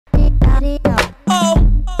My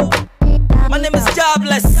name is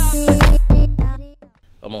Jobless.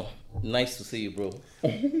 Come on. Nice to see you, bro.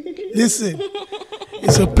 Listen,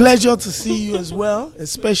 it's a pleasure to see you as well,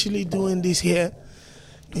 especially doing this here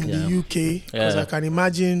in the UK, because I can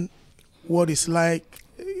imagine what it's like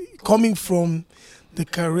coming from the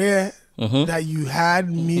career that you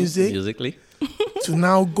had, musically, to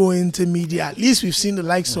now go into media. At least we've seen the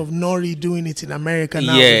likes of Nori doing it in America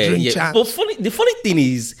now with Drink Champs. But the funny thing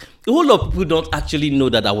is, a whole lot of people don't actually know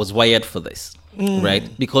that I was wired for this, right?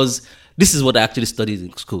 Because this is what I actually studied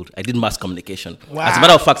in school. I did mass communication. Wow. As a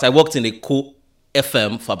matter of fact, I worked in a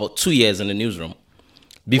co-FM for about 2 years in the newsroom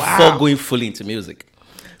before going fully into music.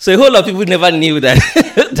 So a whole lot of people never knew that.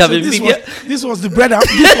 This was the bread.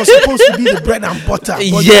 This was supposed to be the bread and butter.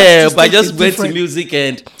 But I just went to music,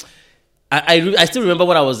 and I still remember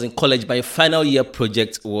when I was in college. My final year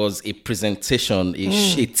project was a presentation,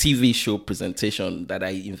 a TV show presentation that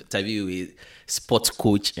I interviewed a sports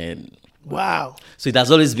coach, and wow. So it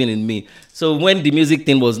has always been in me. So when the music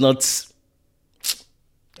thing was not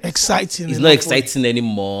exciting, it's not exciting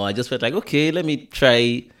anymore. I just felt like, okay, let me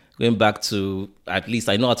try going back to, at least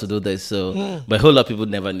I know how to do this. So, but a whole lot of people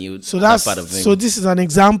never knew that part of me. So this is an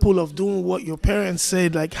example of doing what your parents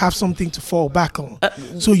said, like have something to fall back on.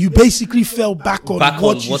 So you basically fell back on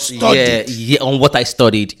what you studied. Yeah, on what I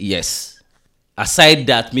studied, yes. Aside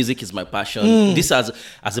that, music is my passion. This, as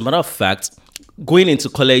a matter of fact, going into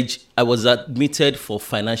college, I was admitted for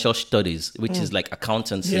financial studies, which is like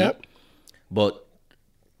accountancy. Yep. But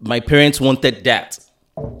my parents wanted that.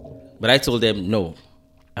 But I told them no.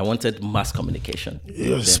 I wanted mass communication.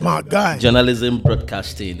 You're a smart guy. Journalism,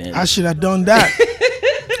 broadcasting. And I should have done that.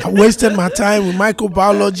 I wasted my time with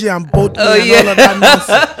microbiology and botany and all of that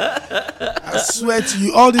nonsense. I swear to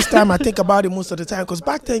you, all this time I think about it most of the time. Because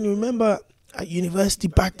back then, you remember at university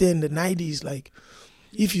back then in the 90s, like,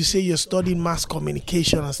 if you say you're studying mass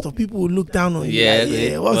communication and stuff, people will look down on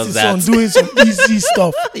you. What's this son doing some easy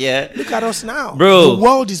stuff? Look at us now. Bro. The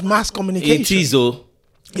world is mass communication. It is, though.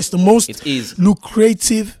 It's the most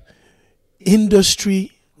lucrative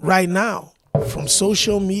industry right now, from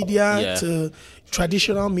social media to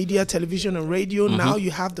traditional media, television and radio. Now you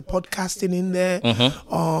have the podcasting in there.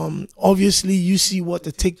 Obviously, you see what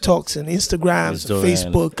the TikToks and Instagrams and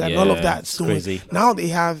Facebook and all of that's doing. Crazy. Now they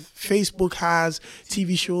have, Facebook has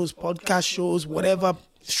TV shows, podcast shows, whatever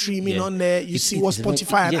streaming on there. You see what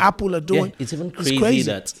Spotify and Apple are doing. It's even crazy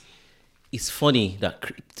that it's funny that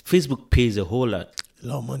Facebook pays a whole lot. A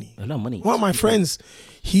lot of money. A lot of money. One of my friends,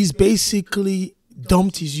 he's basically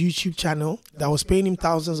dumped his YouTube channel that was paying him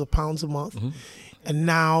thousands of pounds a month. And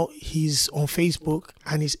now he's on Facebook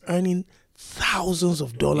and he's earning thousands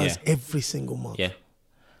of dollars every single month.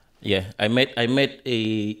 Yeah. I met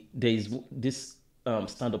there's this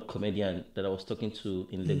stand-up comedian that I was talking to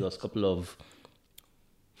in Lagos a couple of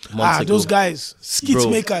months ago. Those guys, skit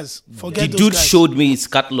makers. Forget those guys. The dude showed me his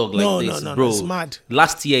catalog like this, bro. It's mad.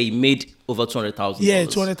 Last year he made over $200,000. Yeah,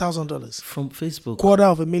 $200,000 from Facebook.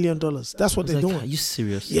 $250,000. That's what they're doing. Are you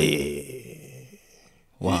serious? Yeah.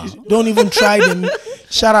 Wow. Don't even try them.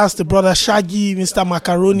 Shout outs to brother Shaggy, Mr.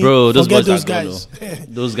 Macaroni. Bro, forget those guys.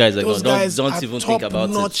 Those guys are gone. Don't even think about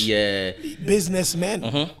it. Yeah.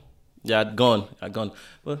 Businessmen. Yeah, gone.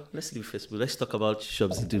 Well, let's leave Facebook. Let's talk about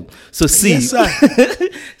Shobzy. So see, yes, sir.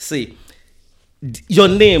 see, your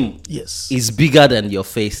name is bigger than your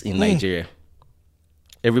face in Nigeria.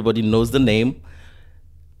 Everybody knows the name.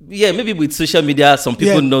 Yeah, maybe with social media, some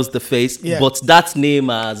people knows the face, but that name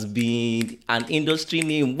has been an industry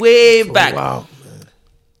name way back. Wow.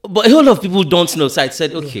 But a whole lot of people don't know. So I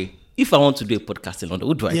said, okay, if I want to do a podcast in London,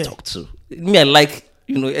 who do I talk to? Me, I like,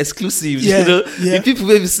 exclusives, The people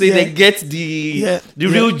maybe say they get the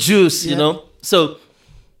real juice, you know. So,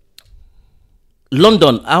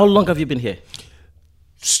 London, how long have you been here?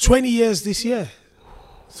 It's 20 years this year.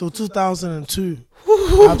 So 2002.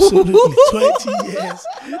 Absolutely. 20 years.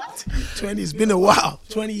 20. It's been a while.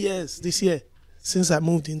 20 years this year since I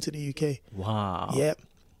moved into the UK. Wow. Yep.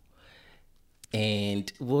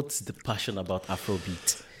 And what's the passion about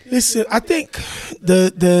Afrobeat? Listen, I think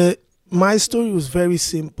my story was very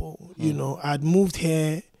simple. I'd moved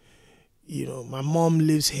here. My mom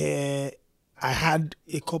lives here. I had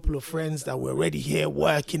a couple of friends that were already here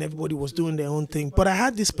working. Everybody was doing their own thing. But I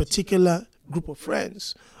had this particular group of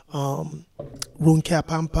friends. Ronke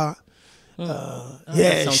Apampa.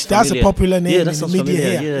 That's a popular name in the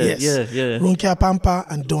media here. Yeah. Ronke Apampa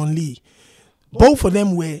and Don Lee. Both of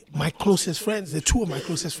them were my closest friends. They're two of my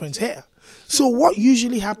closest friends here. So what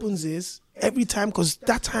usually happens is every time, because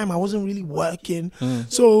that time I wasn't really working.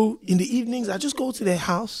 So in the evenings, I just go to their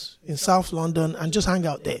house in South London and just hang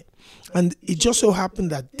out there. And it just so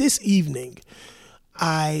happened that this evening,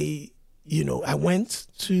 I went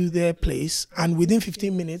to their place, and within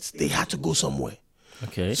 15 minutes, they had to go somewhere.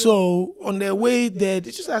 Okay. So on their way there, they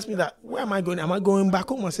just asked me that, where am I going? Am I going back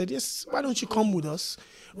home? I said, yes, why don't you come with us?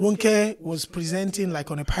 Ronke was presenting like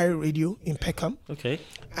on a pirate radio in Peckham. Okay.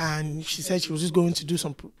 And she said she was just going to do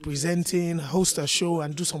some presenting, host a show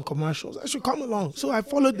and do some commercials. I should come along. So I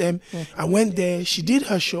followed them. I went there. She did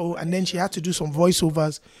her show, and then she had to do some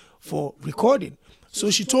voiceovers for recording. So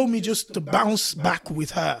she told me just to bounce back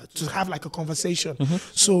with her, to have like a conversation.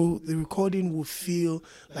 So the recording would feel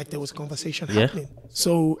like there was a conversation happening.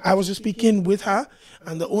 So I was just speaking with her,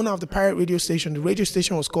 and the owner of the pirate radio station, the radio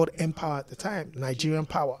station was called Empower at the time, Nigerian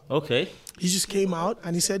Power. Okay. He just came out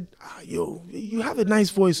and he said, yo, you have a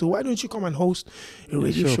nice voice, so why don't you come and host a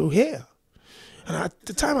radio show here? And at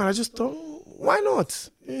the time, I just thought, why not?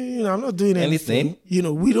 I'm not doing anything.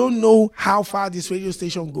 We don't know how far this radio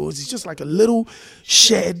station goes. It's just like a little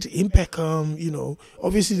shed in Peckham.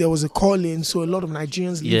 Obviously there was a call-in, so a lot of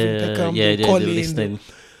Nigerians live in Peckham. They're listening.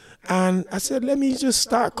 And I said, let me just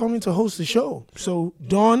start coming to host the show. So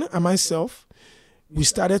Don and myself, we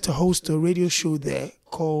started to host a radio show there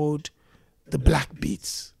called The Black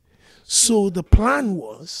Beats. So the plan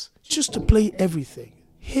was just to play everything: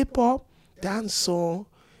 hip hop, dancehall,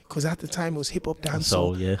 because at the time it was hip hop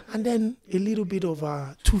dancehall, and then a little bit of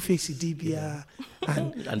Two-Face Idibia,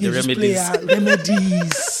 and the remedies,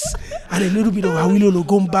 remedies, and a little bit of Awilo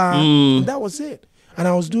Logomba. And that was it. And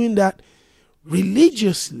I was doing that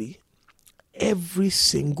religiously every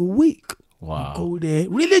single week. Wow. We go there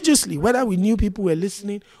religiously, whether we knew people were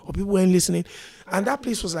listening or people weren't listening. And that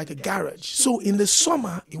place was like a garage. So in the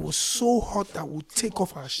summer, it was so hot that we'd take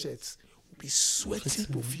off our shirts. We'd be sweating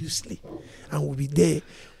profusely. And we'd be there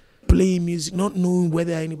playing music, not knowing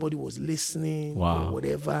whether anybody was listening or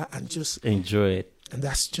whatever, and just enjoy it. And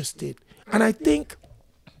that's just it. And I think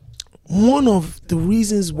one of the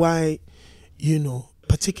reasons why,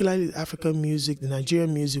 particularly the African music, the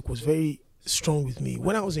Nigerian music was very strong with me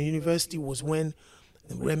when I was in university was when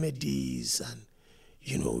the Remedies and,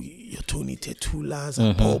 your Tony Tetulas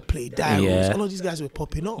and Paul Play Diaries, all of these guys were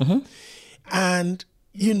popping up. And,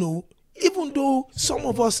 even though some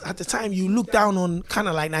of us at the time, you look down on kind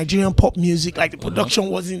of like Nigerian pop music, like the production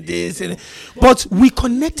wasn't this, but we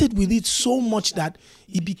connected with it so much that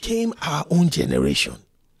it became our own generation.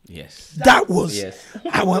 Yes. That was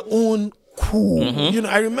our own cool.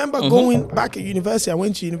 I remember going back at university. I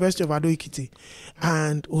went to University of Ado-Ekiti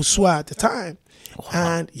and Osua at the time.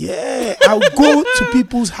 And I'll go to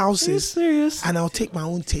people's houses and I'll take my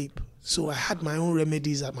own tape. So I had my own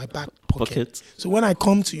Remedies at my back pocket. So when I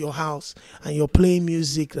come to your house and you're playing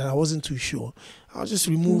music that I wasn't too sure, I'll just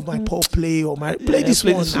remove my Paul Play or play this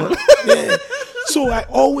one. So I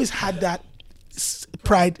always had that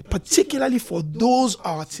pride, particularly for those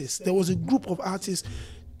artists. There was a group of artists,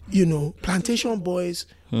 Plantation Boys,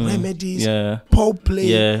 Remedies, Paul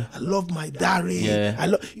Play. I love my Dari.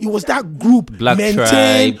 It was that group. Black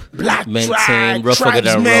Tribe,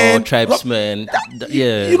 Tribesmen, Tribesmen.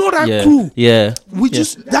 That crew. Yeah.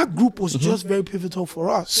 That group was just very pivotal for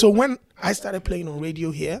us. So when I started playing on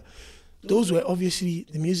radio here, those were obviously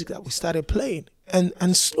the music that we started playing,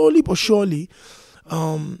 and slowly but surely,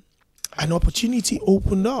 an opportunity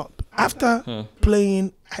opened up after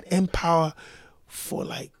playing at Empower for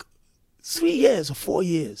like 3 years or 4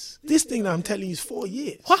 years. This thing that I'm telling you is 4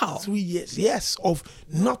 years. Wow. 3 years, yes, of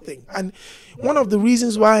nothing. And one of the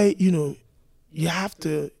reasons why, you have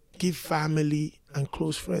to give family and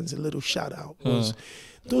close friends a little shout out was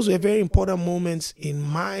those were very important moments in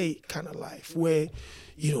my kind of life where,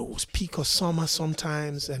 it was peak of summer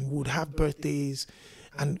sometimes and we would have birthdays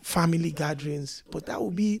and family gatherings, but that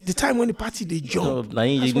would be the time when the party they jump. Now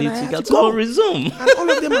you need to go resume. And all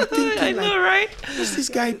of them are thinking, I know, right? Who's this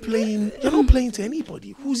guy playing? You're not playing to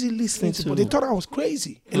anybody. Who's he listening to? But they thought I was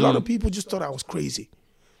crazy. A lot of people just thought I was crazy.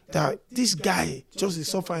 That this guy just is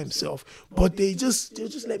suffer himself. But they'll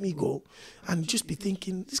just let me go and just be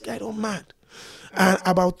thinking, this guy don't mad. And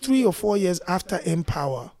about 3 or 4 years after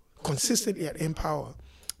Empower, consistently at Empower,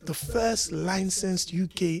 the first licensed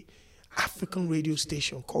UK African radio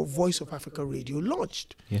station called Voice of Africa Radio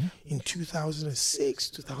launched in 2006,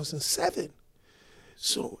 2007.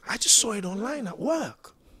 So I just saw it online at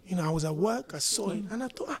work. I was at work, I saw it, and I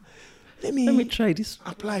thought, let me try this.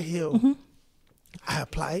 Apply here. I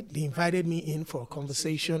applied. They invited me in for a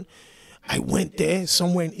conversation. I went there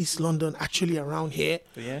somewhere in East London, actually around here.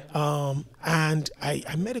 And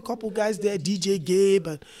I met a couple guys there, DJ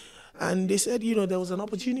Gabe, and they said, there was an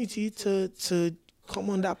opportunity to come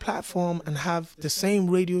on that platform and have the same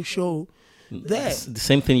radio show there. It's the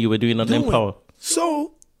same thing you were doing on Empower.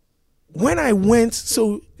 So when I went,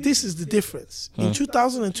 this is the difference. In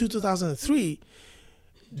 2002, 2003,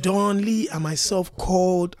 Don Lee and myself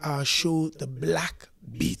called our show the Black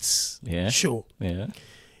Beats Show. Yeah.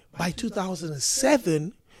 By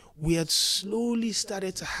 2007, we had slowly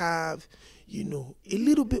started to have, a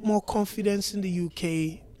little bit more confidence in the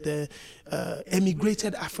UK. The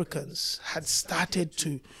emigrated Africans had started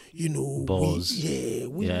to, Buzz.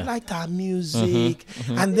 we liked our music.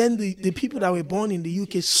 And then the people that were born in the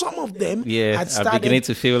UK, some of them had started. are beginning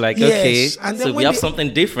to feel like, okay, and so we have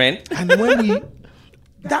something different. And when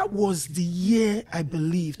that was the year, I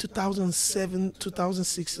believe, 2007,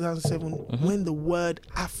 2006, 2007, when the word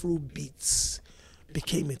Afrobeats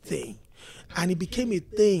became a thing. And it became a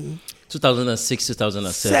thing 2006,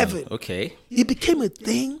 2007. Okay. It became a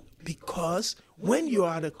thing because when you're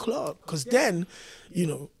at a club, because then,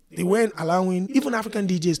 they weren't allowing even African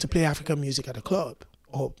DJs to play African music at a club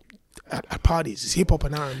or at parties. It's hip hop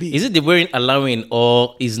and R&B. Is it they weren't allowing,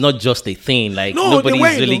 or is not just a thing? Like nobody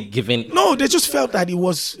is really giving. No, they just felt that they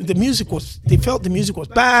felt the music was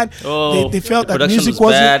bad. Oh, they felt the that music was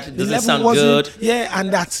wasn't bad. the Doesn't level sound wasn't. good. Yeah,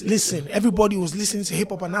 and everybody was listening to hip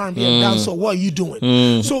hop and R&B and dance. So what are you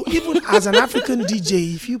doing? So even as an African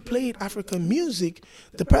DJ, if you played African music,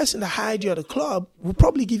 the person that hired you at the club will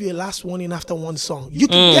probably give you a last warning after one song. You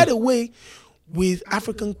can get away with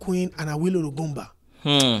African Queen and Awilo Lugumba.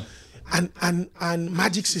 And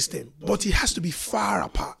Magic System, but it has to be far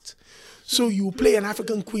apart. So you play an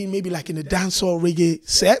African Queen, maybe like in a dancehall reggae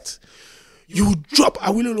set. You drop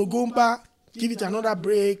Awilo Lugumba, give it another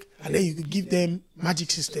break, and then you could give them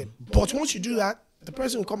Magic System. But once you do that, the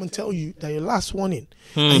person will come and tell you that your last warning,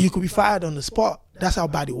 and you could be fired on the spot. That's how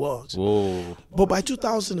bad it was. Whoa. But by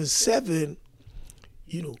 2007,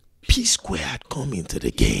 P Square had come into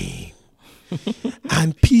the game.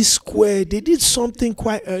 And P Square, they did something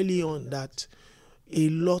quite early on that a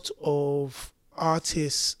lot of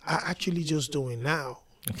artists are actually just doing now.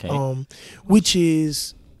 Okay. Which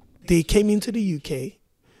is they came into the UK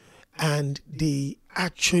and they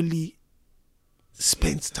actually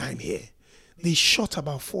spent time here. They shot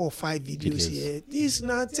about 4 or 5 videos here. This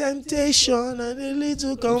not temptation and a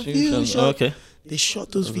little confusion. Okay. They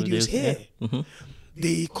shot those videos here.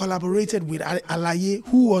 They collaborated with Alaye,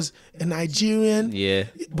 who was a Nigerian,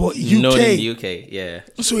 but UK. Known in the UK, yeah.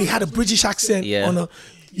 So he had a British accent on an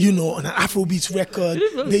Afrobeats record.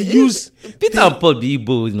 They used Peter and Paul be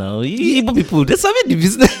Igbo now. Igbo people, they're serving the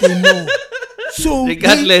business. They know. So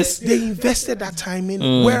regardless, they invested that time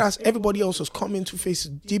in, whereas everybody else was coming to face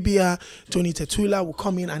Dibia, Tony Tetula will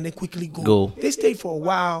come in and then quickly go. They stayed for a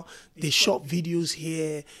while. They shot videos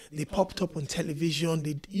here. They popped up on television.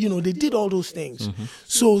 They did all those things.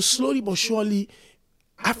 So slowly but surely,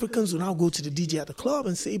 Africans will now go to the DJ at the club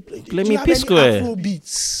and say, "Play me P Square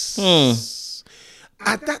Afrobeats."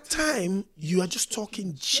 At that time, you are just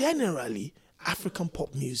talking generally African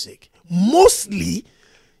pop music, mostly.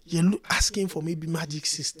 You're asking for maybe Magic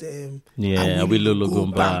System. Yeah, Awilo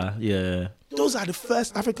Lugumba. Yeah. Those are the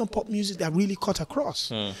first African pop music that really cut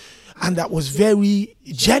across. And that was very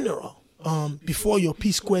general before your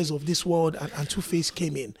P Squares of this world and Two Face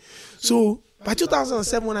came in. So by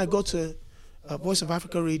 2007, when I got to Voice of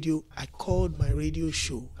Africa Radio, I called my radio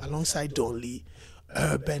show alongside Don Lee,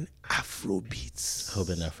 Urban Afrobeats.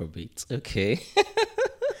 Urban Afrobeats. Okay.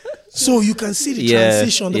 So you can see the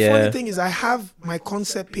transition. The funny thing is I have my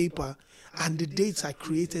concept paper and the dates I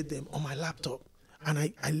created them on my laptop. And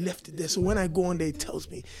I left it there. So when I go on there, it tells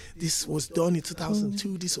me this was done in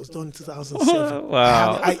 2002, this was done in 2007.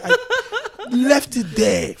 Wow. I left it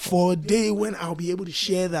there for a day when I'll be able to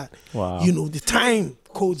share that. Wow. The time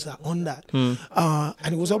codes are on that.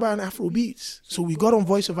 And it was about Afrobeats. So we got on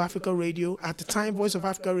Voice of Africa Radio. At the time, Voice of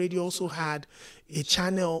Africa Radio also had a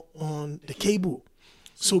channel on the cable.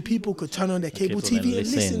 So people could turn on their cable TV and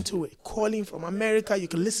listen to it. Calling from America, you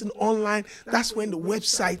can listen online. That's when the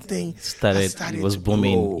website thing started. It was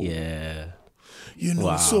booming. Grow. Yeah.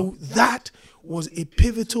 Wow. So that was a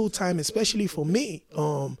pivotal time, especially for me,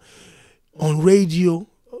 on radio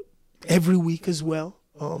every week as well.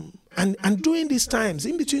 And during these times,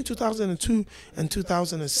 in between 2002 and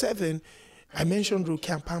 2007, I mentioned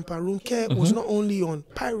Runke Ampampa. Runke was not only on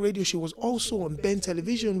Pirate Radio, she was also on Ben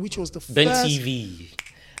Television, which was the Ben first... TV.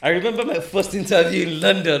 I remember my first interview in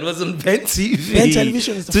London was on Ben TV. Ben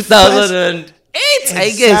Television is the 2008, I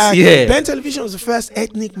guess, yeah. Ben Television was the first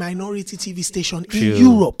ethnic minority TV station in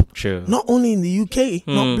Europe. Not only in the UK,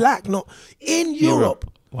 not black, not in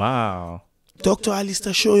Europe. Wow. Dr.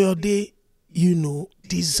 Alistair Shoyode,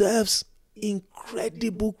 deserves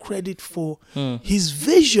incredible credit for his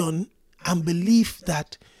vision and belief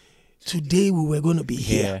that today we were going to be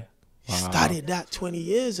here. He started that 20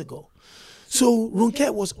 years ago. So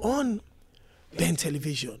Ronke was on Ben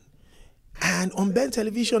Television. And on Ben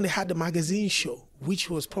Television, they had the magazine show, which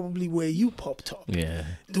was probably where you popped up. Yeah.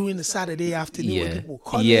 During the Saturday afternoon when people were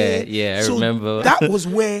calling. I remember. That was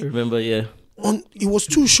where... yeah. It was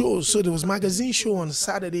 2 shows. So there was magazine show on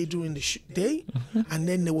Saturday during the day. And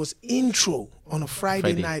then there was intro on a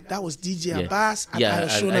Friday night. That was DJ Abbas and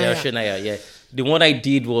Ayoshonaya. Yeah. The one I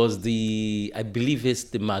did was I believe it's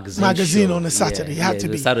the magazine show. On a Saturday. It had to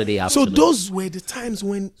be. Saturday afternoon. So those were the times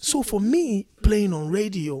when... So for me, playing on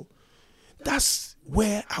radio... That's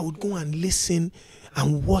where I would go and listen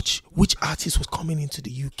and watch which artist was coming into the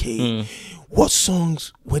UK. What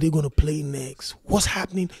songs were they going to play next? What's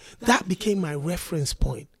happening? That became my reference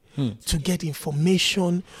point to get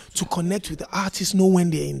information, to connect with the artists, know when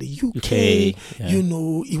they're in the UK.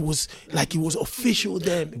 It was like it was official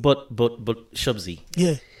then. But Shobzi.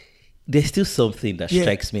 Yeah. There's still something that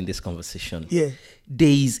strikes me in this conversation. Yeah. There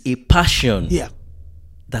is a passion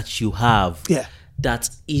that you have. Yeah. That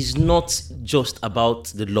is not just about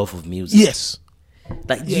the love of music. Yes.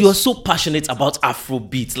 You are so passionate about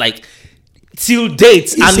Afrobeat, like till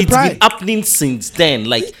date, and it's been happening since then.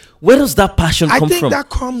 Like, where does that passion come from? I think that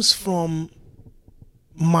comes from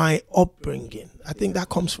my upbringing. I think that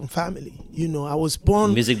comes from family. I was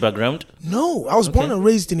born... Music background? No, I was born and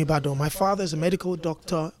raised in Ibadan. My father's a medical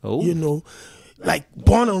doctor, like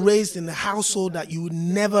born and raised in a household that you would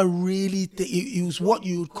never really it was what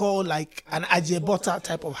you would call like an Ajebota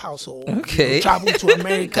type of household. Okay. Travel to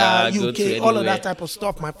America, UK, all of that type of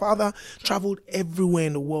stuff. My father traveled everywhere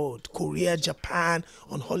in the world, Korea, Japan,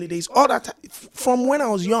 on holidays, all that from when I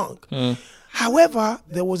was young. However,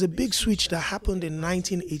 there was a big switch that happened in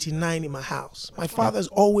 1989 in my house. My father's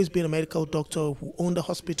always been a medical doctor who owned a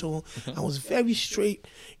hospital and was very straight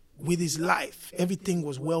with his life. Everything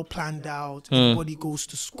was well planned out. Everybody goes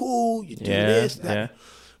to school, you do this, that. Yeah.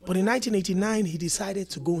 But in 1989, he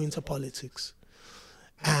decided to go into politics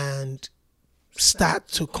and start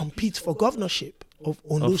to compete for governorship of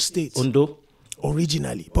Ondo State.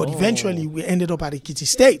 Originally. But eventually, we ended up at Ekiti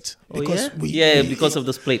State. Because because of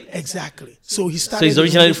the split. Exactly. So he started... So he's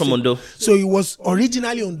originally from Ondo? So he was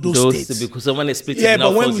originally Ondo State. Because someone is split. Yeah,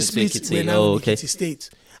 but when we split, we're now in Ekiti State.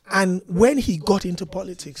 And when he got into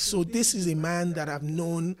politics, so this is a man that I've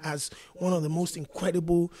known as one of the most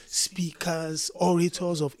incredible speakers,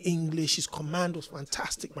 orators of English. His command was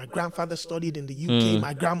fantastic. My grandfather studied in the UK,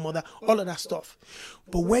 my grandmother, all of that stuff.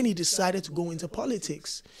 But when he decided to go into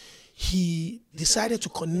politics, he decided to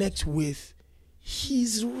connect with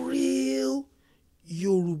his real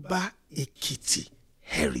Yoruba Ekiti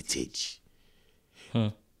heritage.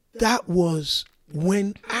 That was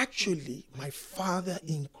when actually my father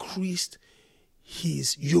increased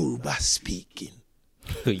his Yoruba speaking.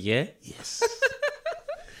 Yes.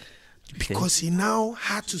 Because he now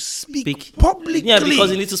had to speak publicly. Yeah, because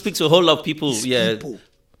he needs to speak to a whole lot of people.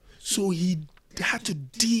 So he had to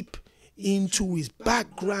deep into his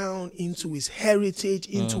background, into his heritage,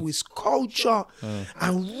 into his culture,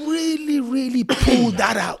 and really, really pull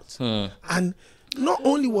that out. And not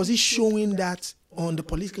only was he showing that on the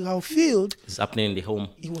political field, it's happening in the home.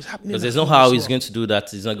 It was happening. Because there's no how he's going to do that.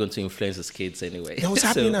 He's not going to influence his kids anyway. It was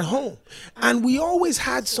happening at home, and we always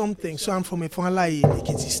had something. So I'm from Efonla in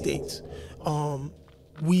Ekiti State.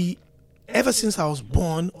 Ever since I was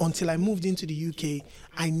born until I moved into the UK,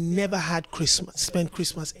 I never had spent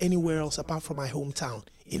Christmas anywhere else apart from my hometown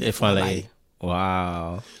in Efonla.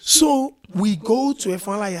 Wow. So we go to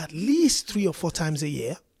Efonla at least 3 or 4 times a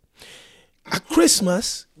year. At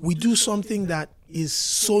Christmas, we do something that is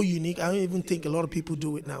so unique. I don't even think a lot of people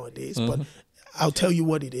do it nowadays, but I'll tell you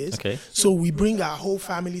what it is. Okay. So we bring our whole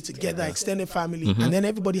family together, extended family, and then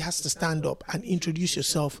everybody has to stand up and introduce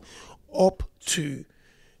yourself up to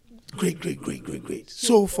great.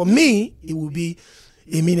 So for me, it will be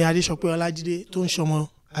Emini Adesope Olajide, tó ń ṣọmọ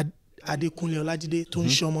Adekunle Olajide, tó ń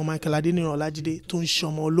ṣọmọ Michael Adeniran Olajide, tó ń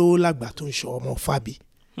ṣọmọ Ololagba, tó ń ṣọmọ Fabi.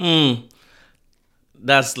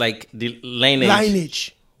 That's like the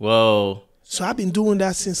lineage. Whoa. So I've been doing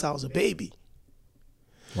that since I was a baby.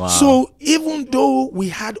 Wow. So even though we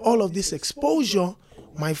had all of this exposure,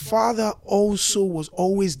 my father also was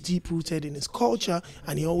always deep-rooted in his culture,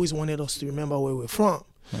 and he always wanted us to remember where we're from.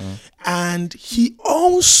 And he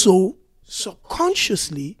also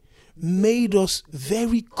subconsciously made us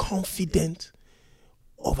very confident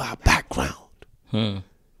of our background.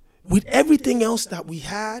 With everything else that we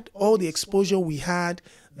had, all the exposure we had,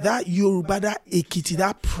 that Yoruba, that Ekiti,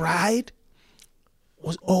 that pride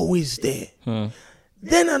was always there.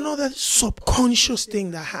 Then another subconscious thing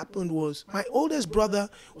that happened was my oldest brother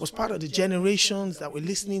was part of the generations that were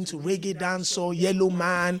listening to reggae dancehall, Yellow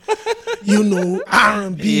Man,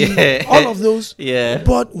 R&B, all of those. Yeah.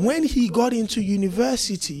 But when he got into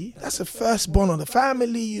university, that's the firstborn of the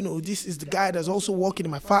family. This is the guy that's also walking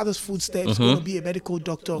in my father's footsteps, going to be a medical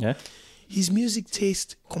doctor. Yeah. His music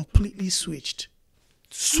taste completely switched.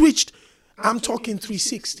 I'm talking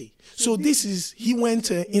 360. So he went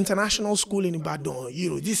to international school in Ibadan.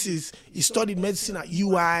 He studied medicine at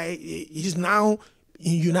UI. He's now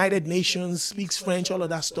in United Nations, speaks French, all of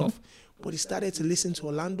that stuff. But he started to listen to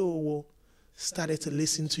Orlando Owo, started to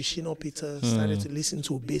listen to Shina Peter, started to listen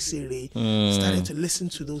to Obesere, started to listen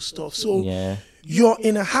to those stuff. So you're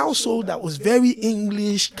in a household that was very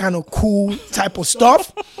English, kind of cool type of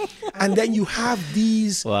stuff. And then you have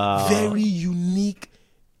these very unique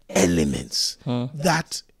elements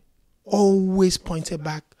that always pointed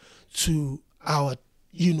back to our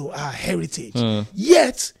heritage.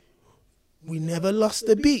 Yet we never lost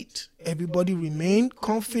the beat. Everybody remained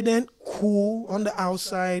confident, cool on the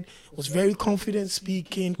outside, was very confident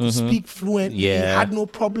speaking, could speak fluent, had no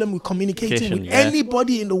problem with communicating with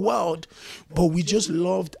anybody in the world. But we just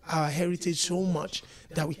loved our heritage so much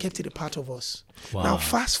that we kept it a part of us. Now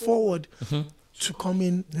fast forward to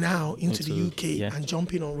coming now into the UK and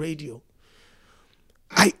jumping on radio.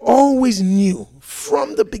 I always knew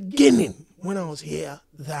from the beginning when I was here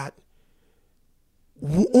that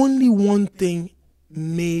only one thing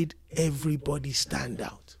made everybody stand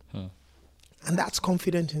out. And that's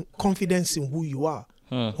confidence in who you are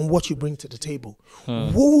and what you bring to the table.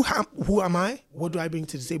 Who am I? What do I bring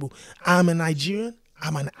to the table? I'm a Nigerian.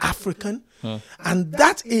 I'm an African. And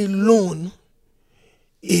that alone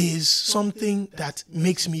is something that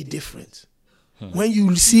makes me different. When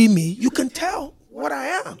you see me, you can tell what I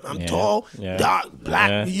am. I'm tall, dark,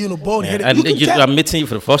 black, bald-headed. And I'm meeting you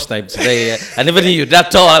for the first time today. I never knew you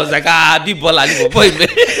that tall. I was like, boy.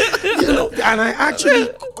 And I actually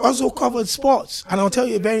also covered sports. And I'll tell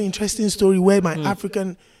you a very interesting story where my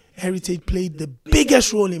African heritage played the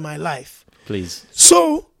biggest role in my life. Please.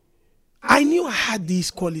 So I knew I had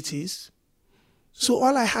these qualities. So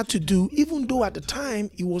all I had to do, even though at the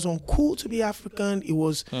time it was uncool to be African, it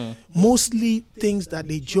was mostly things that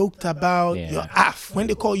they joked about. You're Af. When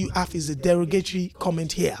they call you Af, is a derogatory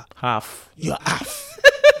comment here. Half. You're Af.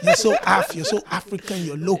 You're so Af. You're so African.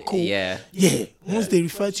 You're local. Yeah. Once they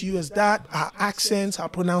refer to you as that, our accents, our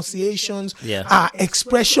pronunciations, our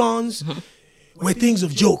expressions were things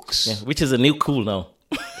of jokes. Which is a new cool now.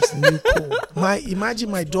 It's new cool.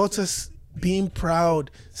 Imagine my daughters being proud,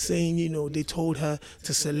 saying, they told her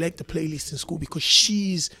to select the playlist in school because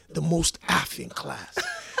she's the most Af in class.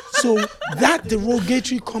 So that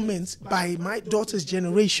derogatory comments by my daughter's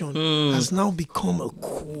generation has now become a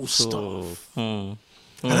cool stuff. And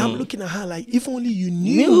I'm looking at her like, if only you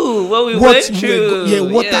knew what we went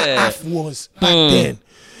through. What that Af was back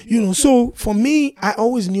then. So for me, I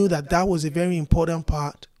always knew that was a very important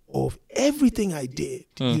part of everything I did,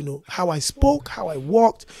 how I spoke, how I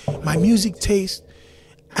walked, my music taste,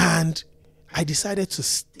 and I decided to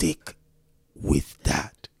stick with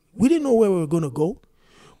that. We didn't know where we were going to go,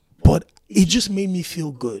 but it just made me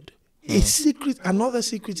feel good. Another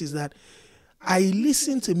secret is that I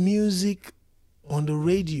listen to music on the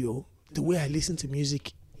radio the way I listen to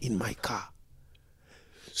music in my car.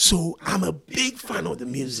 So I'm a big fan of the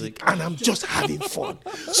music and I'm just having fun.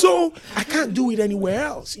 So I can't do it anywhere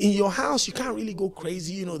else. In your house, you can't really go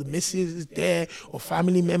crazy. The missus is there or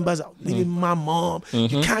family members are living with my mom.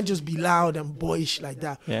 You can't just be loud and boyish like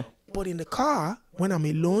that. Yeah. But in the car, when I'm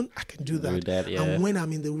alone, I can do that. And when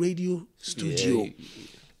I'm in the radio studio,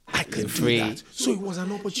 I can do that. So it was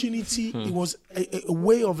an opportunity. It was a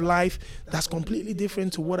way of life that's completely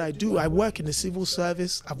different to what I do. I work in the civil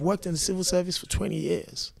service. I've worked in the civil service for 20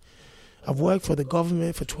 years. I've worked for the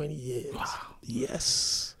government for 20 years. Wow.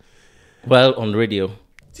 Yes. Well, on radio.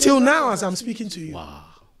 Till now, as I'm speaking to you. Wow.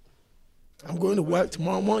 I'm going to work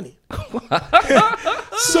tomorrow morning.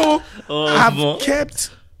 So I've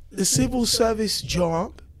kept the civil service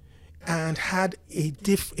job and had a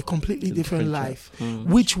completely different life,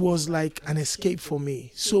 which was like an escape for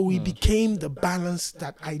me. So it became the balance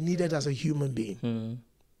that I needed as a human being.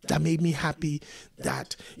 That made me happy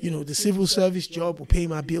that, the civil service job will pay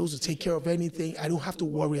my bills, will take care of anything. I don't have to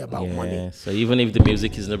worry about money. So even if the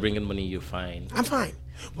music is not bringing money, you're fine. I'm fine.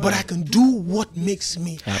 But I can do what makes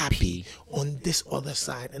me happy on this other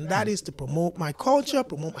side. And that is to promote my culture,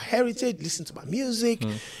 promote my heritage, listen to my music.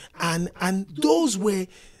 And those were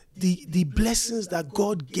the blessings that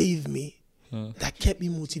God gave me that kept me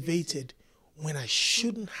motivated when I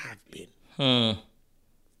shouldn't have been.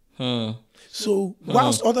 So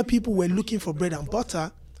whilst other people were looking for bread and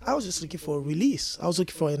butter, I was just looking for a release. I was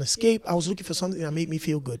looking for an escape. I was looking for something that made me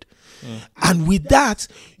feel good. And with that,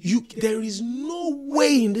 there is no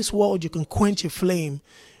way in this world you can quench a flame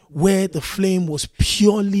where the flame was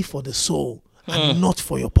purely for the soul and not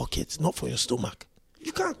for your pockets, not for your stomach.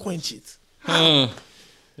 You can't quench it.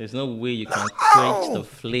 There's no way you can quench the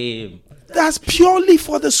flame. That's purely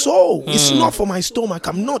for the soul. It's not for my stomach.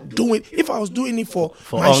 I'm not doing. If I was doing it for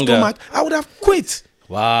my hunger. stomach, I would have quit.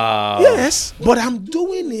 Wow. Yes, but I'm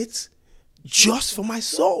doing it just for my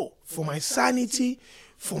soul, for my sanity,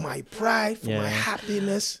 for my pride, for my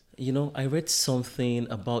happiness. You know, I read something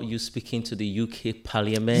about you speaking to the UK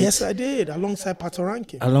Parliament. Yes, I did, alongside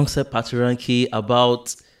Patoranking. Alongside Patoranking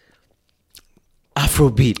about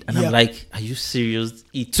Afrobeat. And Yeah. I'm like, are you serious?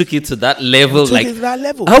 He took it to that level. Took Like, it to that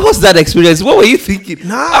level. how was that experience? What were you thinking?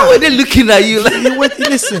 Nah. How were they looking at you? Like,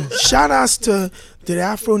 Listen, shout outs to the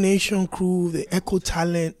Afro Nation crew, the Echo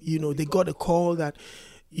Talent. You know, they got a call that,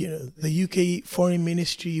 you know, the UK Foreign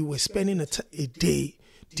Ministry were spending a day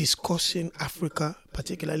discussing Africa,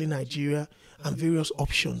 particularly Nigeria, and various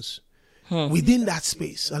options within that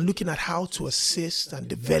space and looking at how to assist and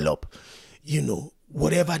develop, you know,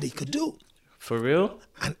 whatever they could do. for real?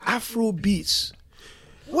 And Afro beats.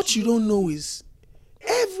 What you don't know is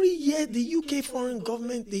every year the UK foreign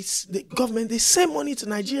government, they send money to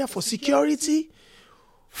Nigeria for security,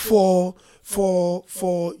 for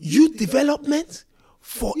youth development,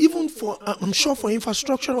 for I'm sure for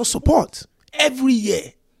infrastructural support every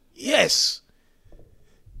year. Yes,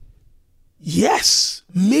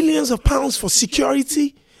 millions of pounds for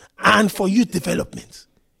security and for youth development.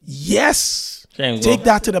 Yes, take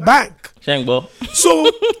that to the bank. Shangbo.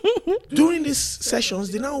 So during these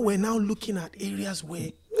sessions, we're now looking at areas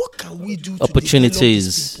where what can we do to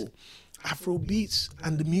Opportunities. develop these people? Afrobeats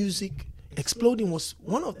and the music exploding was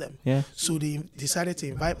one of them. Yeah. So they decided to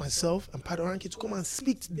invite myself and Patoranking to come and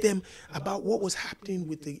speak to them about what was happening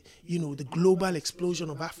with the global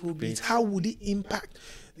explosion of Afrobeats. How would it impact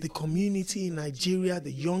the community in Nigeria,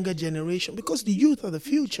 the younger generation? Because the youth are the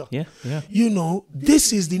future. Yeah. You know,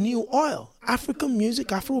 this is the new oil. African music,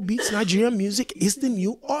 Afrobeats, Nigerian music is the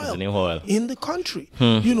new oil, in the country.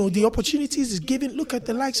 You know, the opportunities is given. Look at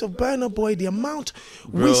the likes of Burna Boy, the amount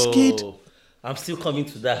Wizkid. I'm still coming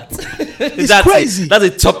to that. It's crazy. That's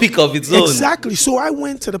a topic of its own. Exactly. So I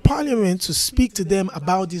went to the parliament to speak to them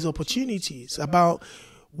about these opportunities, about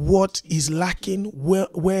what is lacking,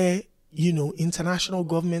 where you know, international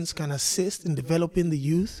governments can assist in developing the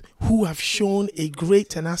youth who have shown a great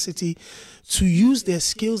tenacity to use their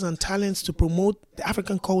skills and talents to promote the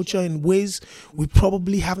African culture in ways we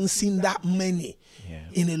probably haven't seen that many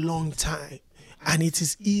in a long time. And it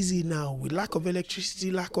is easy now with lack of electricity,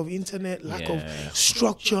 lack of internet, lack of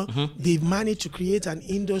structure. They've managed to create an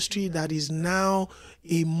industry that is now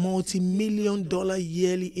a multi-million-dollar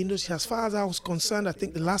yearly industry. As far as I was concerned, I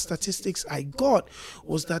think the last statistics I got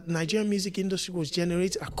was that Nigerian music industry was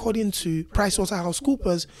generating, according to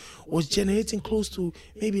PricewaterhouseCoopers, was generating close to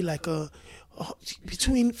maybe like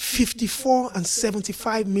between 54 and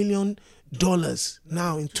 75 million dollars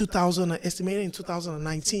now in 2000, estimated in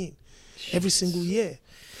 2019. Every single year.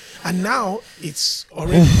 And now it's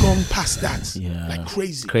already gone past that. Like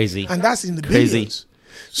crazy. And that's in the billions.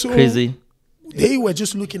 So they were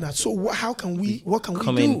just looking at, what can we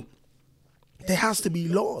do? There has to be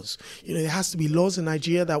laws. You know, there has to be laws in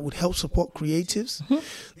Nigeria that would help support creatives.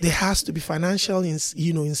 There has to be financial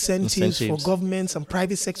incentives for governments and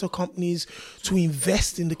private sector companies to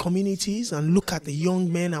invest in the communities and look at the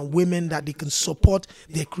young men and women that they can support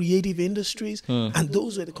their creative industries. And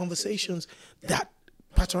those were the conversations that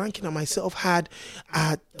Patoranking and myself had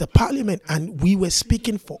at the parliament. And we were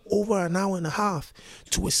speaking for over an hour and a half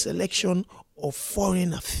to a selection of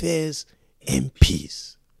foreign affairs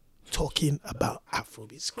MPs. Talking about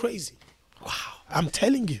Afrobeat. It's crazy. Wow. I'm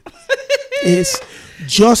telling you. It's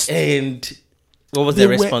just... And what was their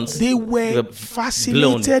response? They were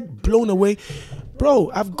fascinated, blown away.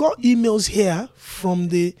 Bro, I've got emails here from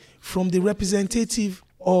the representative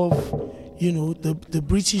of, you know, the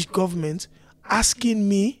British government asking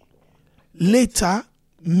me later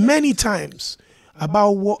many times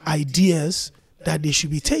about what ideas that they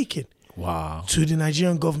should be taking to the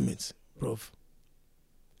Nigerian government, bro.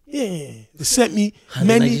 Yeah, they sent me and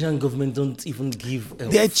many. The Nigerian government don't even give a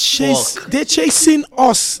They're chasing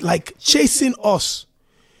us.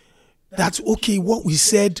 That's okay. What we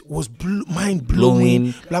said was mind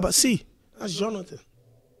blowing. Blah blah. See, that's Jonathan.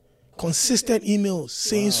 consistent emails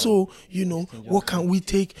saying, so, what can we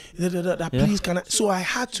take? Please, can I? So I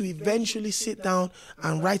had to eventually sit down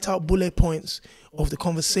and write out bullet points of the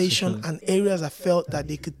conversation and areas I felt that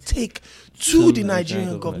they could take to the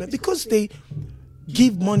Nigerian government, because they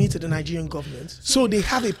give money to the Nigerian government. So they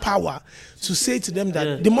have a power to say to them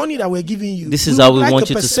that the money that we're giving you, this is how we want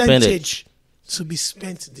you to spend it, to be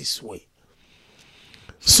spent this way.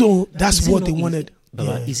 So that's what they wanted.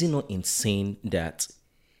 Baba, is it not insane that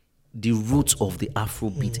the roots of the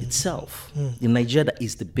Afrobeat itself, in Nigeria that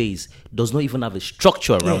is the base, does not even have a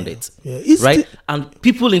structure around it, right? And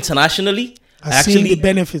people internationally are seeing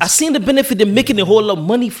the benefit. They're making a whole lot of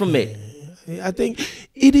money from it. I think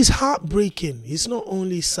it is heartbreaking. It's not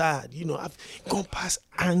only sad. I've gone past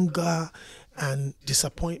anger and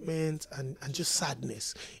disappointment and just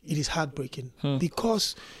sadness. It is heartbreaking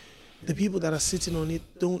because the people that are sitting on it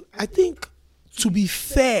don't. I think, to be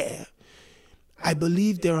fair, I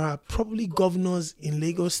believe there are probably governors in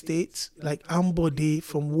Lagos State, like Ambode,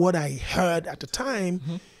 from what I heard at the time,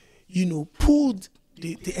 pulled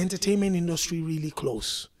the entertainment industry really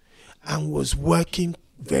close and was working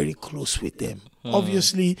very close with them.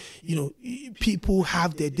 Obviously, people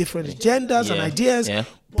have their different agendas and ideas,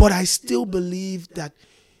 but I still believe that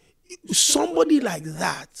somebody like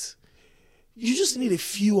that, you just need a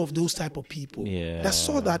few of those type of people that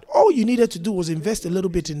saw that all you needed to do was invest a little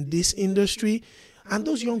bit in this industry, and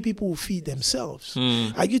those young people will feed themselves.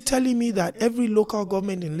 Are you telling me that every local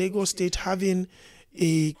government in Lagos State having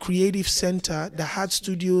a creative center that had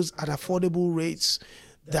studios at affordable rates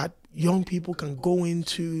that young people can go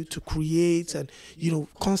into to create, and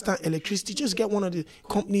constant electricity, just get one of the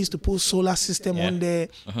companies to put solar system on there?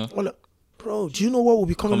 Bro, do you know what will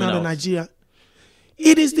be coming out of Nigeria?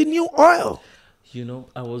 It is the new oil.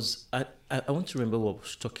 I want to remember what I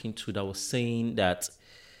was talking to that was saying that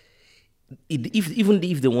even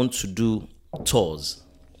if they want to do tours,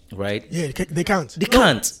 right? Yeah, they can't. They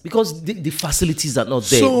can't because the facilities are not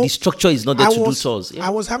there. So the structure is not there to do tours. I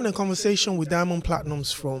was having a conversation with Diamond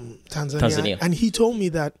Platnumz from Tanzania, and he told me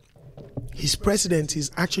that his president is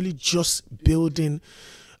actually just building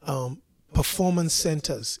performance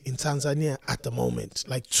centers in Tanzania at the moment,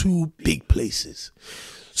 like 2 big places.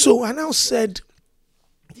 So I now said,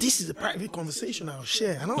 this is a private conversation I'll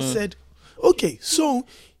share. And I said, okay, so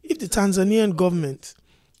if the Tanzanian government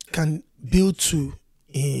can build 2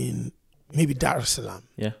 in maybe Dar es Salaam,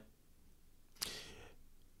 the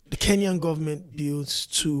Kenyan government builds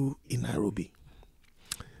 2 in Nairobi,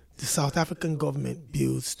 the South African government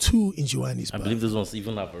builds 2 in Johannesburg. I believe those ones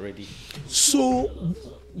even have already. So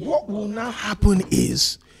what will now happen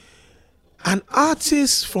is an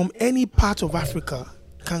artist from any part of Africa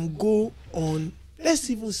can go on, let's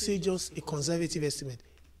even say just a conservative estimate,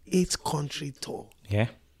 8-country tour.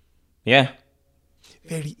 Yeah.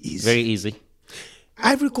 Very easy. Very easy.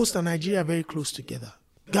 Ivory Coast and Nigeria are very close together.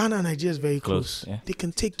 Ghana and Nigeria is very close. They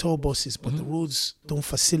can take tour buses, but the roads don't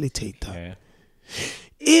facilitate that.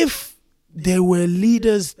 If there were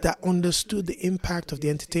leaders that understood the impact of the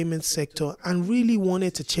entertainment sector and really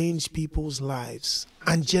wanted to change people's lives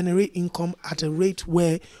and generate income at a rate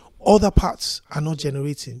where other parts are not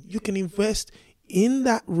generating, you can invest in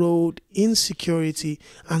that road, in security,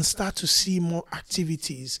 and start to see more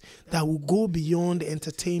activities that will go beyond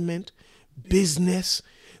entertainment, business,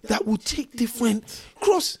 that will take different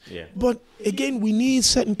cross. But again, we need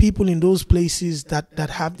certain people in those places that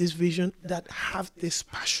have this vision, that have this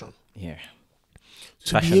passion.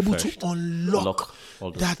 To passion be able first. To unlock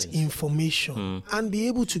that things. Information and be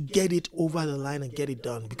able to get it over the line and get it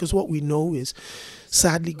done. Because what we know is,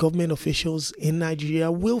 sadly, government officials in Nigeria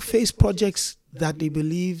will face projects that they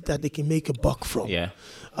believe that they can make a buck from.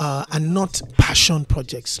 And not passion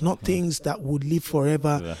projects, not things that would live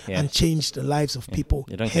forever and change the lives of people.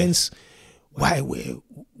 Hence, why we're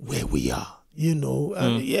where we are,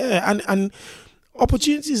 and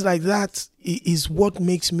opportunities like that is what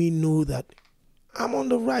makes me know that I'm on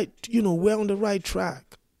the right, we're on the right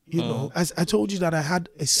track. As I told you that I had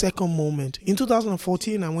a second moment. In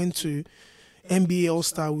 2014, I went to NBA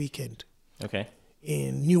All-Star Weekend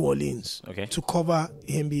in New Orleans to cover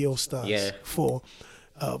the NBA All-Stars for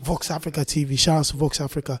Vox Africa TV. Shout out to Vox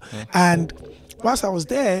Africa. And whilst I was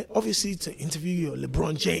there, obviously to interview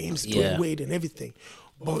LeBron James, Dwayne Wade and everything.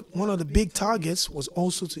 But one of the big targets was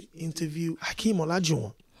also to interview Hakeem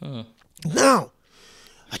Olajuwon. Now,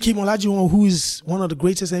 Hakeem Olajuwon, who is one of the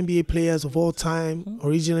greatest NBA players of all time,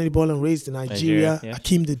 originally born and raised in Nigeria.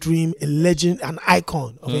 Hakeem the Dream, a legend, an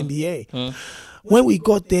icon of NBA. When we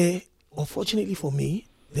got there, unfortunately for me,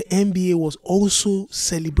 the NBA was also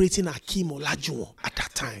celebrating Hakeem Olajuwon at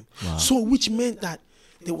that time. So which meant that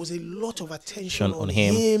there was a lot of attention On on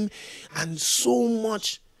him. him and so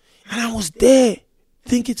much. And I was there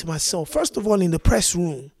thinking to myself, first of all, in the press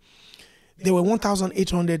room, there were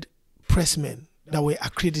 1,800 pressmen that were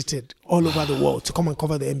accredited all over the world to come and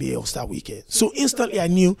cover the NBA All-Star Weekend. So instantly I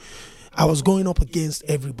knew I was going up against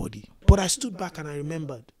everybody. But I stood back and I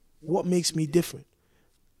remembered what makes me different.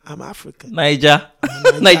 I'm African. Niger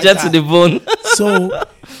Niger to the bone. So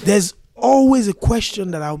there's always a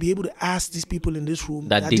question that I'll be able to ask these people in this room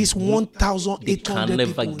That that they- these they 1,800 can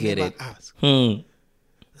never people will get never it. ask. Hmm.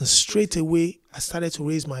 And straight away, I started to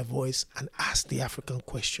raise my voice and ask the African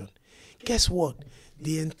question. Guess what?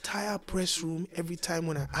 The entire press room, every time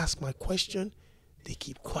when I ask my question, they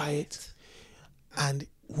keep quiet. And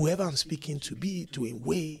whoever I'm speaking to, be it Dwayne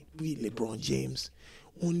Wade, be it LeBron James,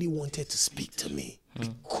 only wanted to speak to me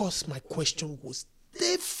because my question was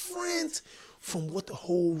different from what the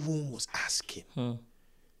whole room was asking.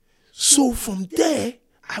 So from there,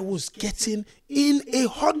 I was getting in a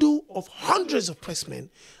huddle of hundreds of pressmen.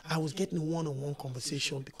 I was getting a one-on-one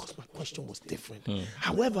conversation because my question was different.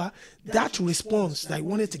 However, that response that I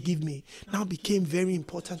wanted to give me now became very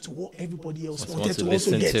important to what everybody else wanted to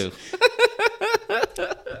also get.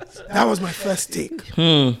 That was my first take.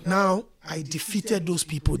 Now, I defeated those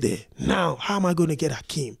people there. Now, how am I going to get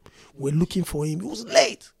Hakeem? We're looking for him. It was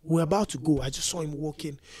late. We're about to go. I just saw him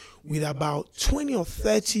walking with about 20 or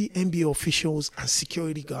 30 NBA officials and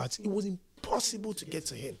security guards. It was impossible to get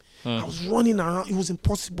to him. I was running around. It was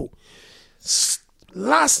impossible.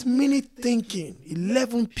 Last minute thinking,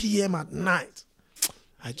 11 p.m. at night,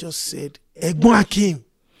 I just said, Egbon Hakeem.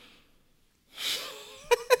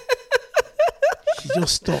 He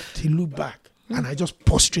just stopped. He looked back. And I just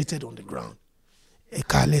prostrated on the ground.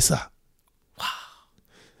 Ekalesa. Wow.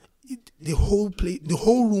 The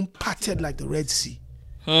whole room parted like the Red Sea.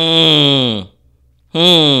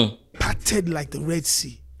 Parted like the Red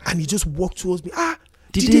Sea. And he just walked towards me.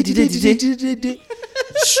 Did.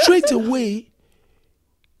 Straight away,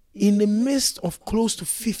 in the midst of close to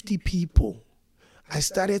 50 people, I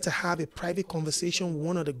started to have a private conversation with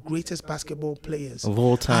one of the greatest basketball players Of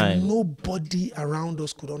all time. And nobody around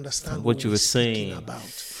us could understand What you were speaking saying. about.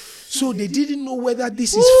 So they didn't know whether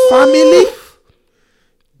this is family,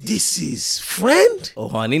 this is friend.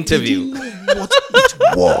 Oh, an They interview. didn't know what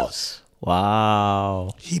it was.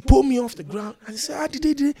 Wow. He pulled me off the ground and said,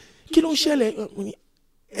 did kí ló ń ṣẹlẹ̀?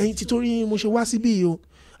 Ẹ̀yin tí torí mo ṣe wá síbí o.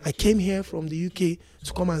 I came here from the UK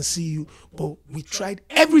to come and see you, but we tried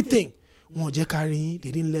everything. Wọn ò jẹ́ ká rí yín.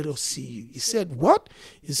 They didn't let us see you. He said, what?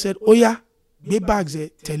 He said, Oya, gbé bags ẹ,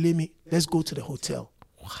 tẹ̀lé mi. Let's go to the hotel.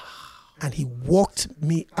 Wow. And he walked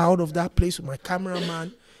me out of that place with my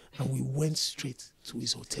cameraman, and we went straight to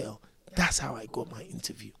his hotel. That's how I got my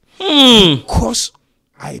interview. Because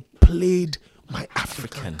I played my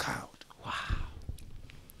African card. Wow.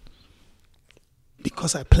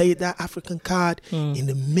 Because I played that African card in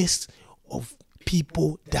the midst of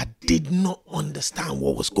people that did not understand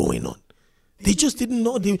what was going on. They just didn't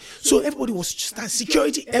know. So everybody was just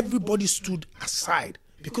security. Everybody stood aside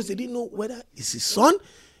because they didn't know whether it's his son,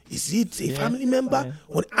 is it a family member,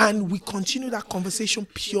 and we continued that conversation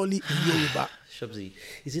purely in Yoruba. Shobzi,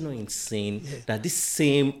 is it not insane that this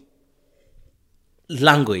same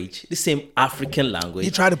language, this same African language,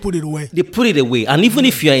 They try to put it away. they put it away, and even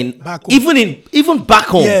if you're in Back home. even back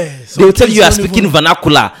home, Yeah, they will tell you you are some speaking people-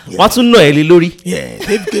 vernacular. Want to know Elilori? Yeah,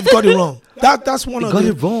 they've got it wrong. That's one of Got the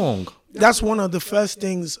it wrong. That's one of the first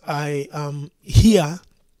things I hear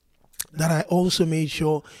that I also made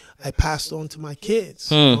sure I passed on to my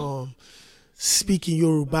kids. Speaking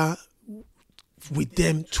Yoruba with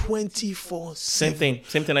them 24/7. Same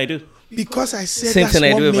thing I do. Because I said Same that's thing I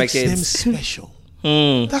do what with my makes them kids. special.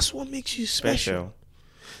 That's what makes you special.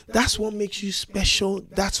 That's what makes you special.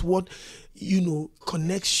 That's what,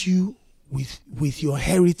 connects you with your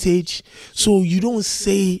heritage. So you don't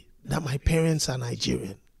say that my parents are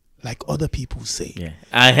Nigerian like other people say. Yeah,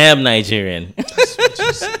 I am Nigerian. That's what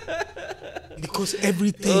you say. Because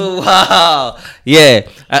everything. Oh, wow. Yeah.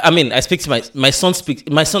 I mean, I speak to my son.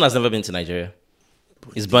 My son has never been to Nigeria.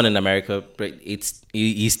 He's born in America. But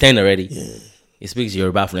he's 10 already. Yeah. He speaks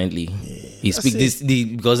Yoruba fluently. He speaks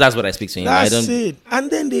it. because that's what I speak to him. That's I don't. it.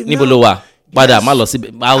 And then they've Nibolowa. Yes.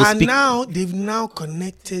 I'll and speak. now they've now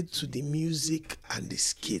connected to the music and the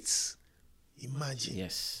skits. Imagine.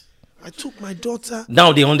 Yes. I took my daughter.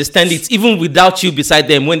 Now they understand it even without you beside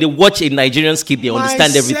them. When they watch a Nigerian skit, they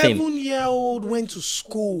understand everything. My 7-year-old went to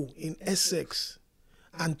school in Essex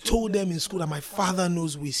and told them in school that my father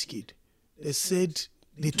knows Wizkid.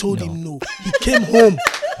 They told him no. He came home.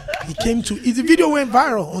 The video went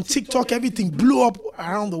viral on TikTok. Everything blew up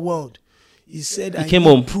around the world. He said, He I came need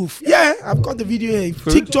home. proof. Yeah, I've got the video here.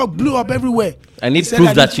 TikTok blew up everywhere. I need He said, proof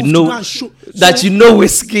I that need you proof to know go and show. that So you know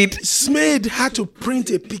Wizkid. Smade had to print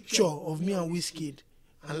a picture of me and Wizkid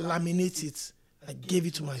and laminate it. I gave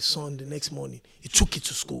it to my son the next morning. He took it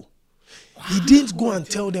to school. He didn't go and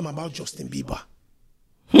tell them about Justin Bieber.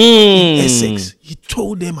 Essex. He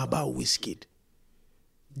told them about Wizkid.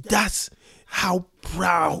 That's how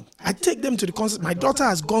proud. I take them to the concert. My daughter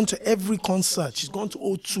has gone to every concert. She's gone to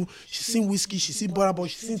O2. She's seen Wizkid. She's seen Burna Boy.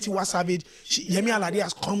 She's seen Tiwa Savage. Yemi Alade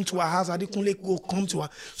has come to her house. Adekunle go come to her.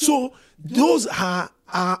 So those are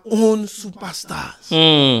our own superstars.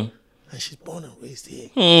 And she's born and raised here.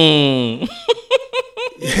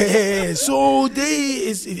 Yeah, so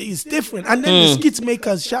it's different. And then the skit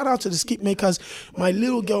makers, shout out to the skit makers. My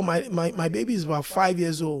little girl, my baby is about 5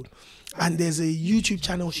 years old. And there's a YouTube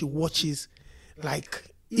channel she watches. Like,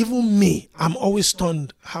 even me, I'm always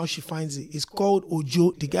stunned how she finds it. It's called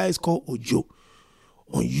Ojo. The guy is called Ojo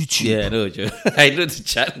on YouTube. Yeah, I know, Joe. I know the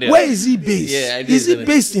channel. Where is he based? Yeah, I know. Is he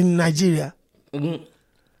based in Nigeria? I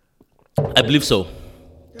believe so.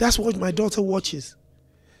 That's what my daughter watches.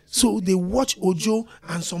 So they watch Ojo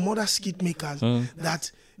and some other skit makers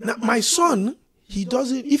that now my son, he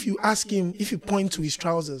doesn't, if you ask him, if you point to his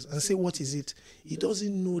trousers and say, what is it? He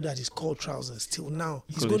doesn't know that it's called trousers till now.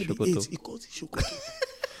 He's going to be 8. He calls it shokoto.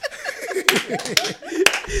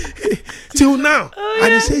 Till now.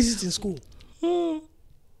 And he says it in school.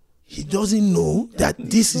 He doesn't know that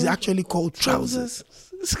this is actually called trousers.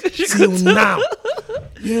 Till now.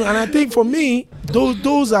 You know, and I think for me,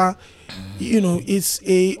 those are, you know, it's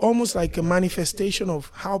almost like a manifestation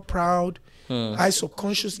of how proud I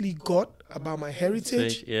subconsciously got about my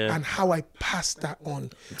heritage and how I pass that on.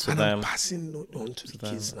 And I'm passing it on to the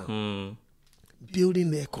kids now.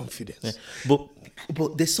 Building their confidence. Yeah.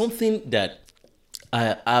 But there's something that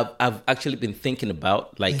I've actually been thinking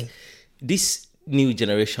about, like this new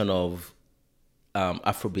generation of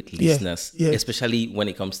Afrobeat listeners, especially when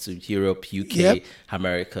it comes to Europe, UK,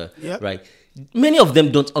 America, right? Many of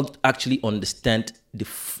them don't actually understand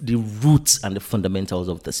the roots and the fundamentals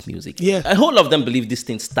of this music. Yeah. A whole lot of them believe this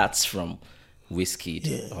thing starts from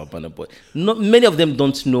Wizkid or Burna Boy. Many of them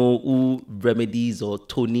don't know who Remedies or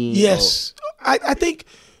Tony. Yes. I think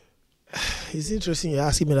it's interesting you're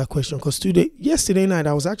asking me that question because yesterday night,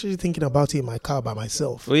 I was actually thinking about it in my car by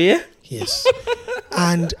myself. Oh, yeah? Yes.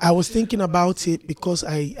 And I was thinking about it because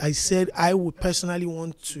I said I would personally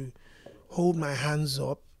want to hold my hands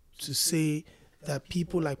up to say that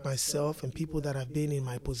people like myself and people that have been in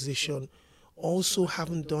my position also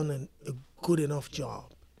haven't done a good enough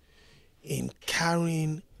job in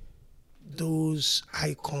carrying those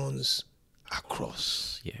icons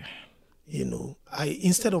across. Yeah. You know,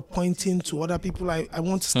 instead of pointing to other people, I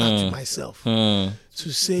want to start with myself to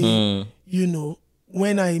say, you know,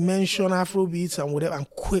 when I mention Afrobeats and whatever, I'm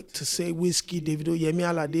quick to say Wizkid, Davido, Yemi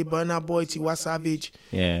Alade, Burna Boy, Tiwa Savage,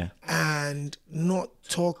 and not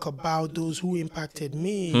talk about those who impacted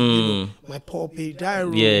me. You know, my Paul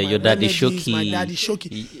Diary, your Daddy Shoki, my Daddy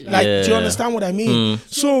Shoki. Like, do you understand what I mean?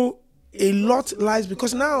 So a lot lies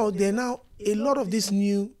because now a lot of this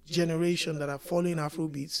new generation that are following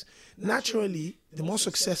Afrobeats. Naturally, the more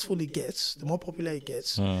successful it gets, the more popular it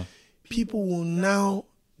gets, people will now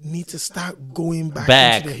need to start going back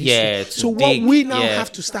into the history. So what we now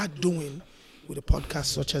have to start doing with a podcast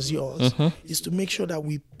such as yours is to make sure that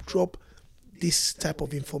we drop this type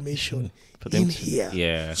of information in here.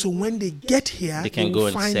 Yeah. So when they get here, they can go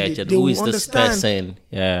and search it. They Who will is this person?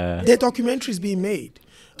 Yeah. There are documentaries being made.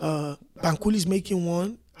 Bankuli is making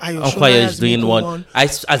one. Okwaya is doing one.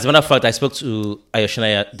 As a matter of fact, I spoke to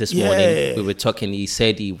Ayoshonaya this morning. We were talking. He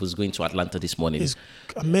said he was going to Atlanta this morning. It's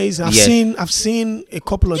amazing. I've seen a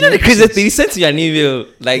couple of. You know the crazy thing? He sent me an email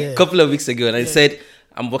like a couple of weeks ago, and I said,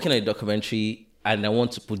 "I'm working on a documentary, and I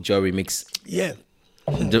want to put Joe remix." Yeah.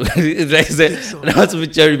 I want to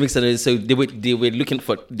put Joe remix, and so they were looking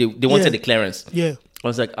for. They wanted the clearance. Yeah. I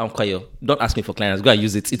was like, Kwayo, don't ask me for clearance. Go and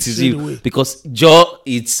use it. It is you. Because Joe,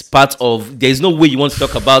 it's part of... There's no way you want to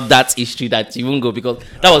talk about that history that you won't go because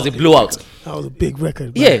that was a blowout. That was a big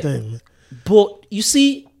record back then. But you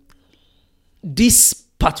see, this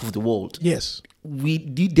part of the world... Yes. We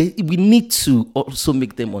need to also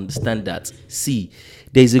make them understand that, see,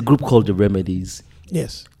 there's a group called The Remedies.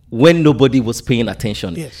 Yes. When nobody was paying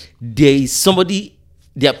attention. Yes. There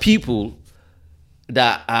are people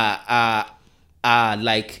that are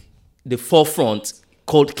like the forefront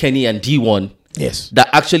called Kenny and D1. Yes. That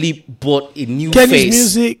actually brought a new Kenny's face.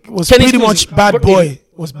 Music was pretty much Bad Boy.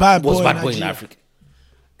 Was Bad Boy in Africa.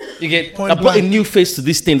 You get that brought a new face to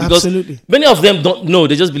this thing because many of them don't know.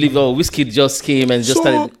 They just believe, Wizkid just came and just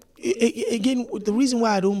started. Again, the reason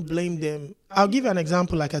why I don't blame them I'll give you an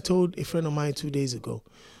example. Like I told a friend of mine 2 days ago,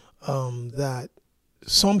 that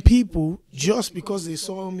some people, just because they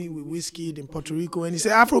saw me with Wizkid in Puerto Rico and they say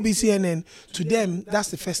Afrobeat CNN, to them, that's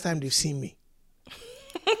the first time they've seen me.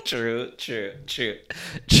 True. Do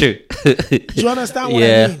you understand what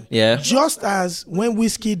I mean? Yeah. Just as when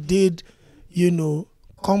Wizkid did,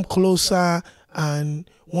 Come Closer and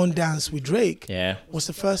One Dance with Drake, was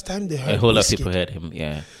the first time they heard A whole lot of Wizkid. people heard him.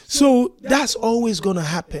 Yeah. So that's always going to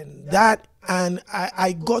happen. That, and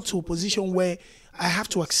I got to a position where I have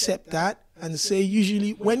to accept that and say,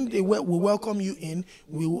 usually when we welcome you in,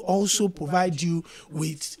 we will also provide you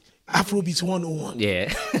with Afrobeat 101.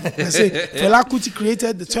 Yeah. I say Fela Kuti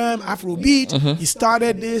created the term Afrobeat. He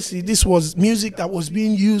started this. This was music that was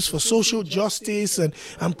being used for social justice and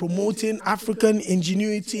promoting African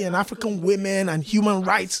ingenuity and African women and human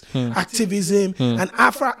rights activism. And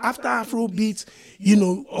after Afrobeat,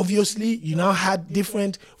 obviously you now had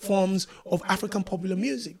different forms of African popular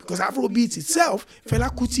music, because Afrobeat itself, Fela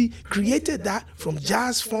Kuti created that from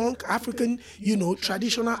jazz, funk, African,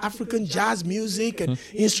 traditional African jazz music and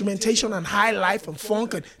instrumentation and high life and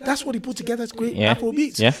funk, and that's what he put together to create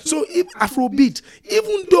Afrobeat. Yeah. So if Afrobeat,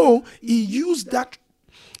 even though he used that,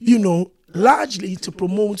 largely to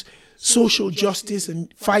promote social justice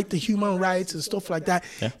and fight the human rights and stuff like that.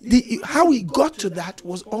 Yeah. How he got to that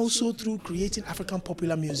was also through creating African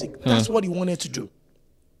popular music. That's what he wanted to do.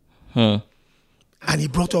 And he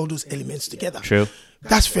brought all those elements together. True.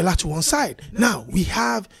 That's Fela to one side. Now we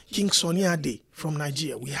have King Sunny Ade from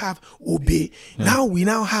Nigeria. We have Obe. Now we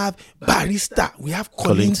have Barrister. We have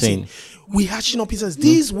Kollington. We had Shina Peters.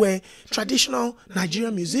 These were traditional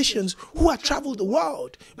Nigerian musicians who had traveled the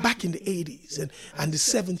world back in the 80s and the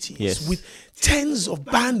 70s with tens of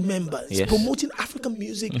band members promoting African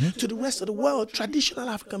music to the rest of the world, traditional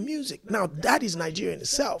African music. Now that is Nigeria in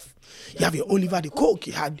itself. You have your Oliver De Coque,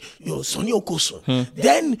 you had your Sonny Okosun.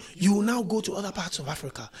 Then you will now go to other parts of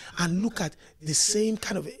Africa and look at the same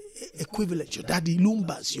kind of equivalent, your Daddy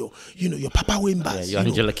Lumbas, your Papa Wembas, your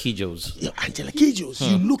Angela Kijos. Your Angela Kijos.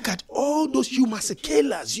 You look at all those Yuma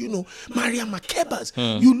Sekelas, Maria Makebas.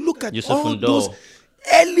 You look at Yusuf all Ndo. those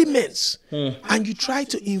elements and you try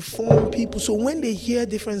to inform people. So when they hear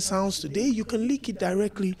different sounds today, you can link it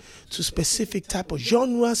directly to specific type of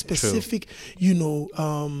genre, specific,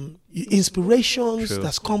 inspirations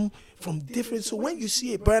that's come from different. So when you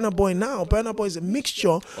see a Burna Boy now, Burna Boy is a mixture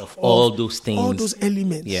of all those things, all those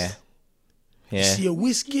elements. Yeah. You see a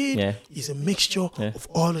Wizkid is a mixture of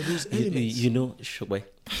all of those elements. Shogbe.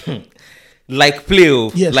 Like play,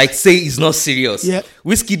 like say it's not serious. Yeah.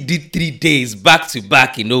 Wizkid did 3 days back to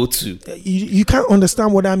back in 02. You can't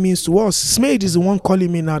understand what that means to us. Smade is the one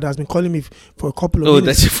calling me now, that's been calling me for a couple of minutes. Oh,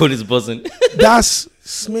 that's your phone is buzzing. That's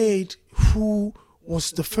Smade, who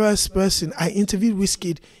was the first person I interviewed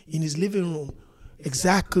Wizkid in his living room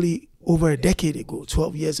exactly over a decade ago,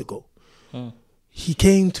 12 years ago. He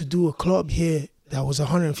came to do a club here that was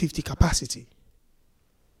 150 capacity.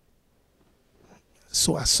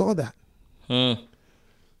 So I saw that.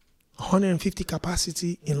 150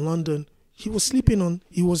 capacity in London. He was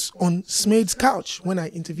on Smade's couch when I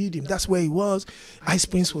interviewed him. That's where he was. Ice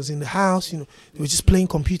Prince was in the house. They were just playing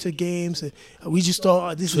computer games. We just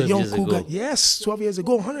thought, this is a young cool guy. Yes, 12 years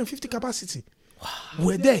ago, 150 capacity. Wow.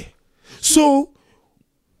 We're there. So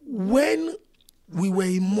when we were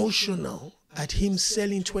emotional at him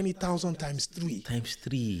selling 20,000 times 3.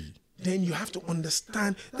 Then you have to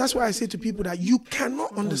understand. That's why I say to people that you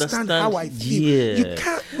cannot understand how I feel. Yeah. You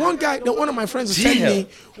can't. One of my friends was telling me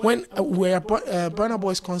when we were at Burna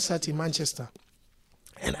Boy's concert in Manchester,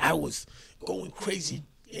 and I was going crazy,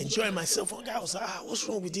 enjoying myself. One guy was like, what's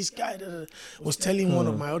wrong with this guy? I was telling one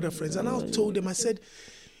of my other friends, and I told him, I said,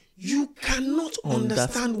 you cannot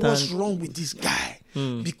understand what's wrong with this guy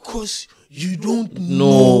because you don't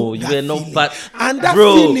know. You were not bad. And that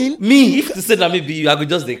feeling, me, if you said that maybe you, I could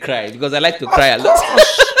just cry because I like to cry a lot.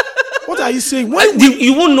 What are you saying?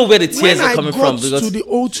 You won't know where the tears are coming from. Because to the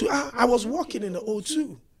O2, I was walking in the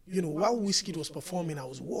O2. While Wizkid was performing, I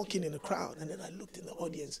was walking in the crowd, and then I looked in the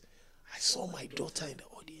audience. I saw my daughter in the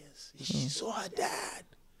audience. She saw her dad.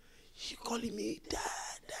 She calling me dad.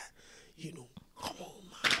 Come on,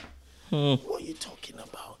 man. What are you talking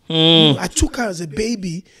about? I took her as a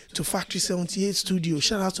baby to Factory 78 studio.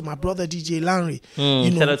 Shout out to my brother DJ Larry.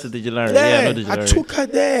 Shout out to DJ Larry. Yeah, I know DJ Larry. I took her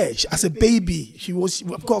there as a baby.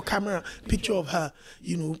 I've got a camera picture of her,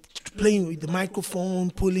 playing with the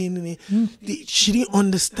microphone, pulling. She didn't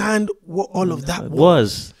understand what all of that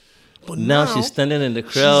was. But now she's standing in the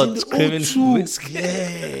crowd screaming Wizkid.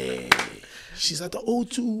 Yeah. She's at the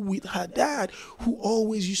O2 with her dad, who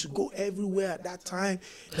always used to go everywhere at that time.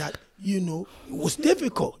 That, it was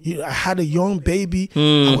difficult. I had a young baby.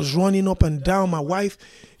 I was running up and down. My wife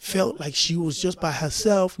felt like she was just by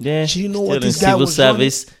herself. Yeah, she didn't know still what this in guy civil was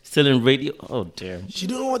service, still in radio. Oh damn. She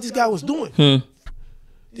didn't know what this guy was doing.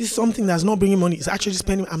 This is something that's not bringing money. It's actually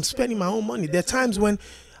I'm spending my own money. There are times when,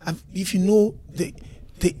 if you know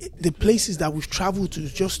the places that we've traveled to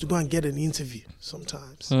just to go and get an interview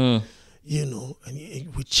sometimes, and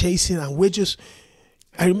we're chasing and we're just.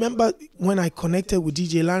 I remember when I connected with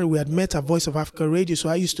DJ Larry, we had met at Voice of Africa Radio, so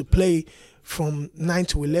I used to play from 9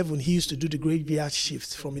 to 11. He used to do the graveyard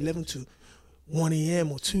shifts from 11 to 1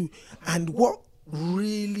 a.m. or 2. And what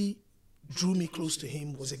really drew me close to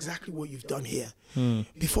him was exactly what you've done here.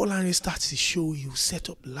 Before Larry starts his show, he'll set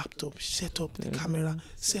up the laptop, set up the camera,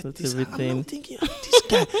 set this. I'm thinking, this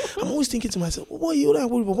guy, I'm always thinking to myself, what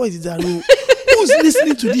is that? Who's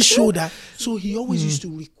listening to this show? So he always used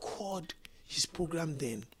to record his program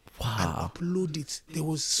then and upload it. There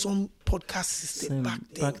was some podcast system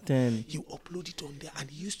back then. You upload it on there,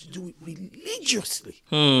 and he used to do it religiously.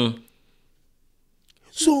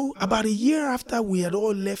 So about a year after we had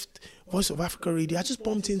all left Voice of Africa Radio, I just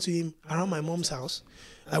bumped into him around my mom's house.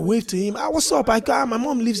 I waved to him. What's up? My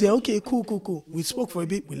mom lives there. Okay, cool. We spoke for a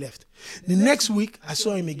bit. We left. The next week, I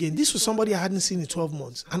saw him again. This was somebody I hadn't seen in 12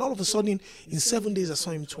 months. And all of a sudden, in 7 days, I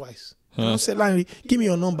saw him twice. I said, Larry, give me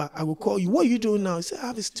your number. I will call you. What are you doing now? He said, I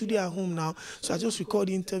have a studio at home now. So I just record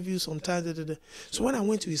interviews sometimes. So when I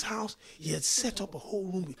went to his house, he had set up a whole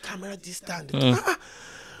room with camera, this, that, and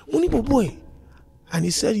Munibo boy. And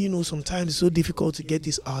he said, sometimes it's so difficult to get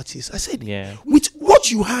these artists. I said, with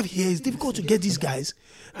what you have here, it's difficult to get these guys.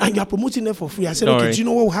 And you're promoting them for free. I said, okay, do you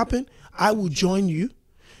know what will happen? I will join you.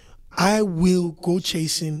 I will go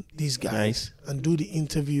chasing these guys and do the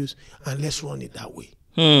interviews. And let's run it that way.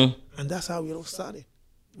 And that's how we all started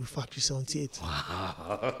with Factory 78.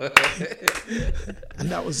 Wow. And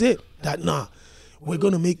that was it. We're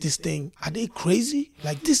going to make this thing. Are they crazy?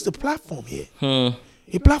 Like, this is the platform here.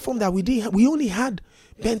 A platform that we only had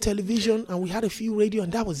Ben Television and we had a few radio,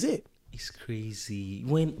 and that was it. It's crazy.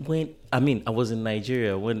 I was in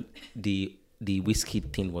Nigeria when the whiskey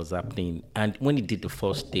thing was happening, and when it did the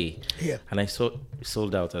first day, and I saw it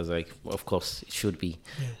sold out, I was like, well, of course it should be.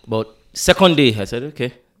 But second day, I said,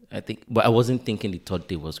 okay, but I wasn't thinking the third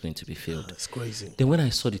day was going to be filled. That's crazy. Then when I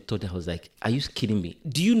saw the third day, I was like, are you kidding me?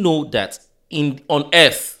 Do you know that on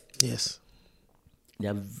Earth,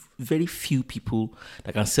 there are very few people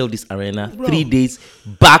that can sell this arena 3 days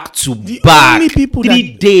back to back. Only people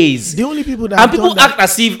 3 days. The only people that and people act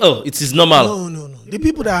as if it is normal. No. The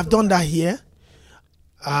people that have done that here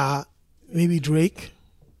are maybe Drake,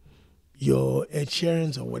 your Ed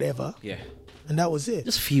Sheeran's or whatever. Yeah. And that was it.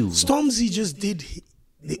 Just few. Stormzy just did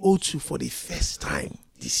the O2 for the first time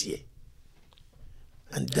this year.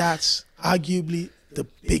 And that's arguably the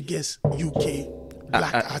biggest UK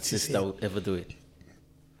black artist that would ever do it.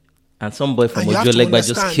 And some boy from Ojo Legba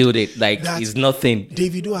just killed it. Like, it's nothing.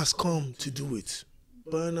 Davido has come to do it.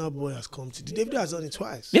 Burna Boy has come to do it. Davido has done it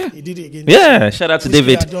twice. Yeah. He did it again. Yeah, shout out to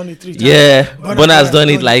David. Has done it 3 times. Yeah, Burna has done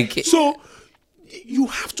it like... So, you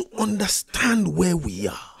have to understand where we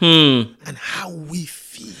are and how we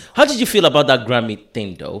feel. How did you feel about that Grammy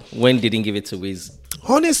thing, though, when they didn't give it to Wiz?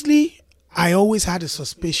 Honestly, I always had a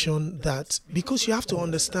suspicion that, because you have to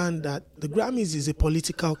understand that the Grammys is a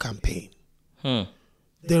political campaign.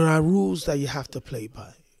 There are rules that you have to play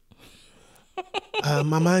by.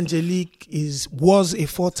 Mama Angelique was a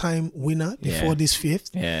 4-time winner before this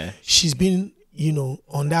 5th. Yeah. She's been,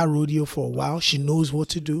 on that rodeo for a while. She knows what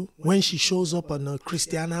to do. When she shows up on a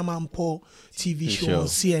Christiana Amanpour TV show on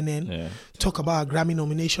CNN, talk about a Grammy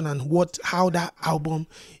nomination and how that album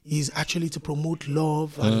is actually to promote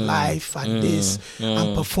love and life and this,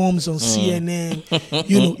 and performs on CNN.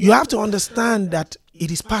 You have to understand that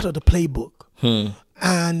it is part of the playbook.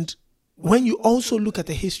 And when you also look at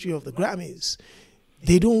the history of the Grammys,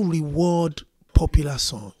 they don't reward popular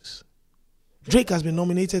songs. Drake has been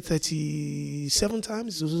nominated 37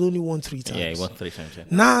 times. He was only won 3 times. Yeah, he won 3 times. Yeah.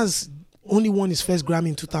 Nas only won his first Grammy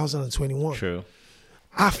in 2021. True.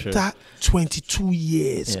 After 22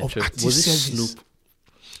 years of active was it service. Snoop?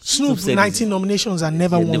 Snoop 19 nominations and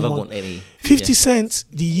never won one. Any. 50 Cent,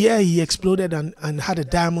 the year he exploded and had a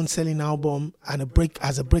diamond-selling album and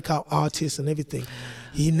as a breakout artist and everything,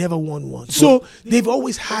 he never won one. So they've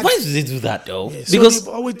always had... Why did they do that, though? Yeah, because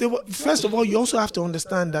first of all, you also have to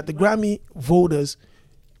understand that the Grammy voters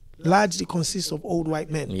largely consist of old white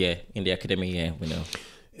men. Yeah, in the academy, yeah, we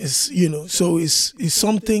know. So it's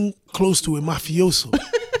something close to a mafioso.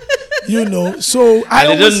 So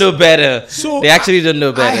they don't know better. So they actually don't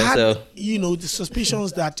know better. I had, the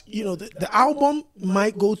suspicions that the album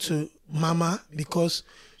might go to Mama because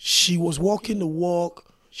She was walking the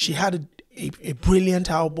walk. She had a brilliant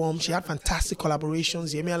album. She had fantastic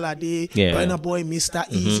collaborations. Yemi Alade, Burna Boy, Mr.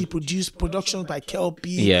 Easy, productions by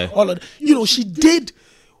Kel-P. All of she did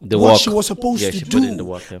what she was supposed to do. Put in the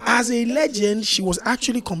work, As a legend, she was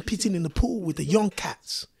actually competing in the pool with the young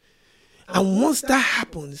cats. And once that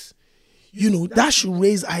happens, that should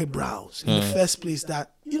raise eyebrows in the first place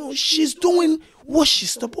that, she's doing what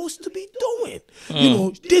she's supposed to be doing.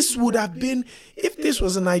 This would have been, if this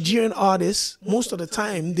was a Nigerian artist, most of the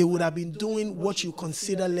time they would have been doing what you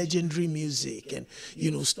consider legendary music and,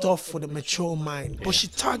 stuff for the mature mind. But she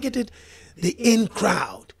targeted the in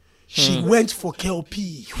crowd. She went for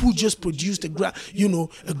Kel-P, who just produced a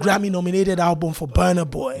Grammy-nominated album for Burna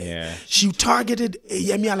Boy. Yeah. She targeted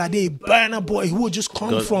Yemi Alade, Burna Boy, who had just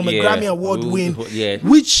come from a Grammy Award win,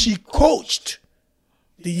 which she coached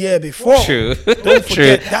the year before. True. Don't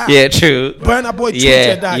forget that. Yeah, true. Burna Boy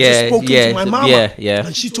tweeted that. Just spoke to my mama. Yeah.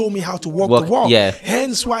 And she told me how to walk the walk. Yeah.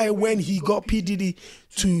 Hence why when he got P. Diddy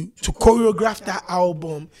to choreograph that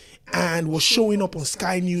album and was showing up on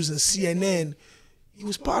Sky News and CNN, he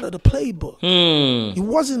was part of the playbook. It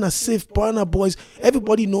wasn't as if Burna Boy's,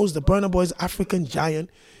 everybody knows the Burna Boy's African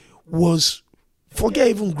Giant was, forget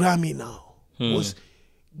even Grammy now, was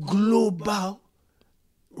global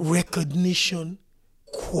recognition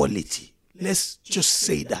quality. Let's just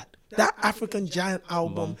say that. That African Giant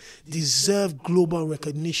album deserved global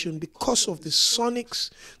recognition because of the sonics,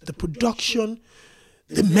 the production,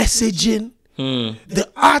 the messaging,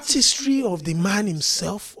 the artistry of the man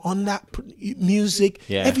himself on that music.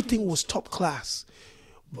 Everything was top class.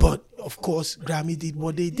 But of course, Grammy did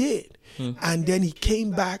what they did. And then he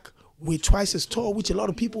came back with Twice as Tall, which a lot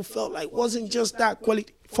of people felt like wasn't just that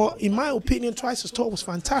quality. In my opinion, Twice as Tall was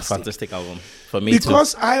fantastic. Fantastic album for me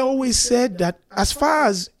because I always said that as far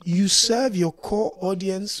as you serve your core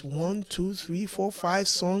audience 1, 2, 3, 4, 5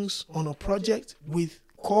 songs on a project with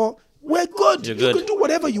core, we're good. You can do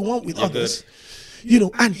whatever you want with others.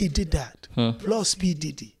 And he did that. Plus P.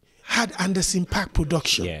 Diddy had Anderson .Paak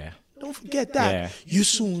production. Don't forget that.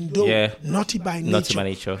 Youssou N'Dour, Naughty by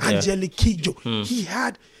Nature, Angelique Kidjo. He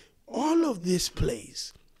had all of these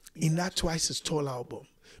plays in that Twice as Tall album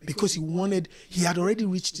because he had already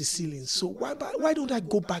reached the ceiling. So why don't I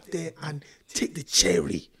go back there and take the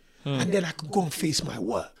cherry and then I could go and face my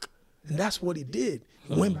work? And that's what he did.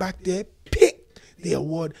 He went back there, picked the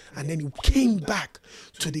award, and then he came back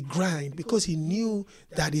to the grind because he knew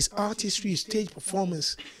that his artistry, his stage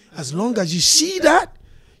performance, as long as you see that,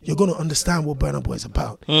 you're going to understand what Burna Boy is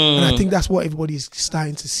about. And I think that's what everybody is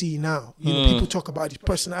starting to see now. People talk about his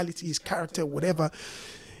personality, his character, whatever.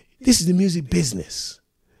 This is the music business.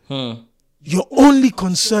 Your only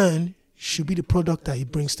concern should be the product that he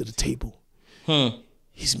brings to the table.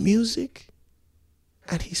 His music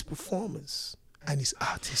and his performance and his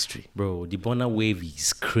artistry. Bro, the Burna wave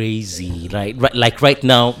is crazy. Right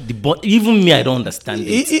now, even me, I don't understand it.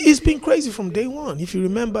 It's been crazy from day one. If you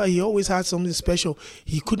remember, he always had something special.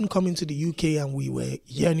 He couldn't come into the UK and we were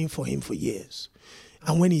yearning for him for years.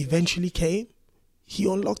 And when he eventually came,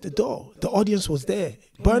 he unlocked the door. The audience was there.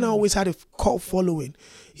 Burna always had a cult following.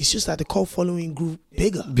 It's just that the cult following grew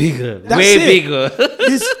bigger. Bigger.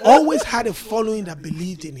 He's always had a following that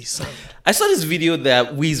believed in his sound. I saw this video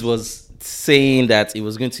that Wiz was saying that he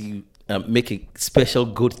was going to make a special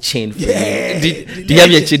gold chain for you. Do you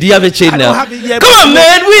have your chain? Do you have a chain now? Have it yet, come on,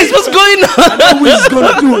 man. Wiz, what's going on? Wiz is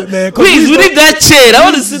going to do it, man. Wiz, we need that chain. I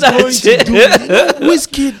want to see that chain.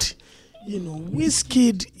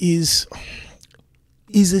 Wizkid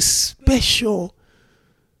is a special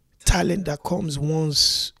talent that comes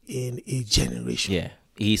once in a generation. Yeah,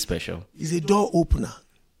 he's special. He's a door opener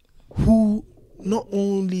who not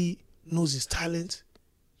only knows his talent,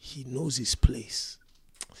 he knows his place.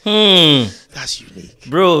 That's unique.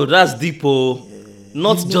 Bro, that's deep.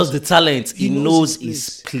 Not just the talent, he knows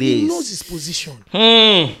his place. He knows his position.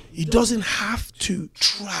 He doesn't have to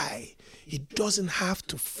try. He doesn't have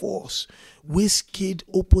to force. Wizkid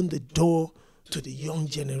opened the door to the young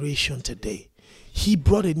generation today. He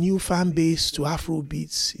brought a new fan base to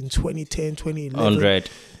Afrobeats in 2010, 2011. 100.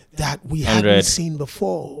 That we hadn't seen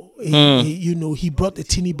before. He brought the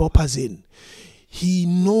teeny boppers in. He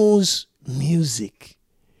knows music.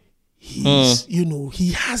 He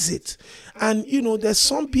has it. And, there's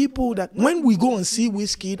some people that when we go and see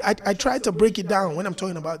Wizkid, I try to break it down when I'm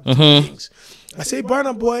talking about things. I say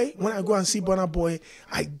Burna Boy, when I go and see Burna Boy,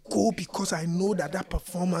 I go because I know that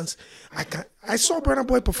performance, I saw Burna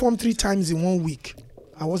Boy perform 3 times in 1 week.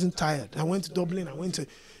 I wasn't tired. I went to Dublin, I went to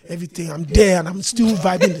everything. I'm there and I'm still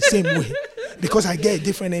vibing the same way because I get a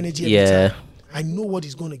different energy every time. I know what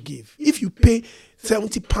he's going to give. If you pay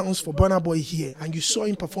 £70 for Burna Boy here and you saw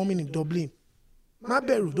him performing in Dublin,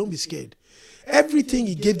 Maberu, don't be scared. Everything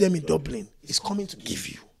he gave them in Dublin is coming to give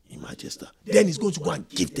you in Manchester. Then he's going to go and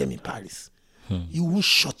give them in Paris. He won't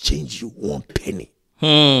shortchange you one penny.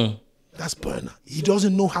 That's Burna. He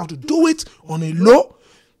doesn't know how to do it on a low,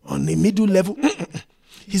 on a middle level.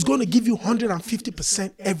 He's going to give you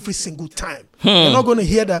 150% every single time. You're not going to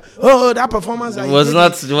hear that, that performance was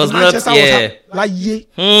not, yeah.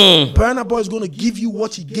 Burna Boy is going to give you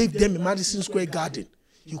what he gave them in Madison Square Garden.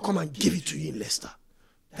 He'll come and give it to you in Leicester.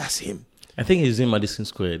 That's him. I think he's in Madison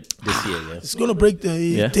Square this year. Yeah. It's going to break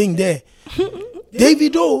the thing there.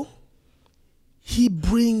 Davido, he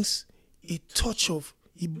brings a touch of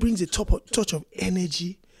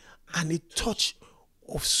energy and a touch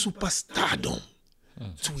of superstardom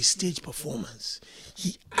to his stage performance.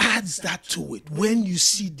 He adds that to it. When you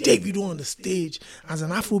see Davido on the stage as an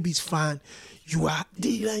Afrobeats fan, you are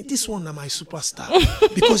like, this one is my superstar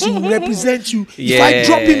because he will represent you. If I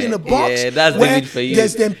drop him in a box that's where for you.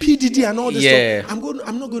 There's them PDD and all this stuff,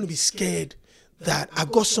 I'm not going to be scared that I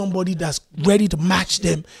got somebody that's ready to match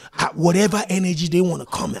them at whatever energy they want to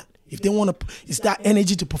come at. If they want to, it's that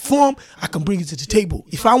energy to perform, I can bring it to the table.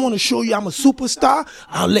 If I want to show you I'm a superstar,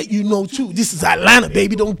 I'll let you know too. This is Atlanta,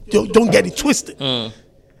 baby. Don't get it twisted.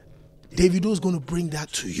 Davido's going to bring that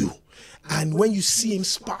to you. And when you see him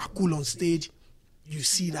sparkle on stage, you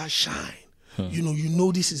see that shine. You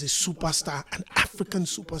know this is a superstar, an African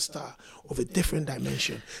superstar of a different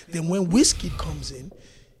dimension. Then when Wizkid comes in,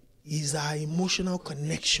 is our emotional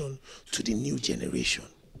connection to the new generation.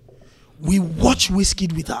 We watch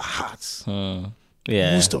Wizkid with our hearts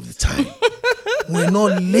most of the time. We're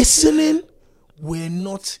not listening. We're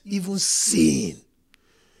not even seeing.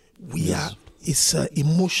 It's an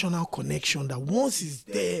emotional connection that once it's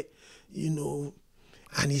there,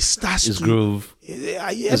 and it starts to groove.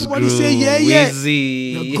 Everybody say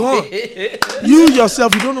Weezy. You're gone. You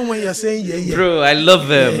yourself, you don't know when you're saying yeah. Bro, I love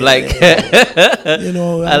them.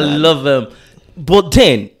 I love them. But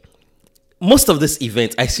then, most of this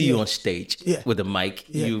event, I see you on stage with the mic.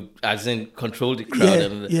 You, as in, control the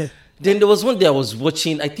crowd. Then there was one day I was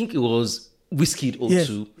watching, I think it was Wizkid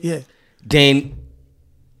O2. Then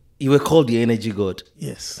you were called the Energy God.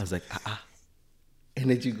 Yes. I was like,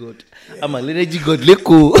 Energy God. I'm an Energy God.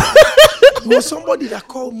 Leko. There was somebody that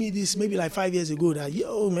called me this maybe like 5 years ago that,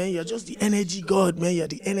 yo, man, you're just the Energy God, man. You're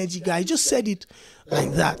the Energy guy. He just said it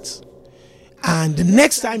like that. And the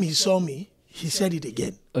next time he saw me, he said it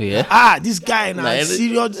again. Oh, yeah? This guy now,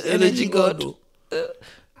 serious Energy God.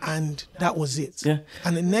 And that was it. Yeah.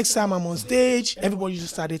 And the next time I'm on stage, everybody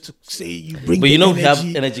just started to say, you bring but the energy. We have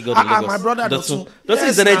Energy God in Lagos. My brother Dotun. Dotun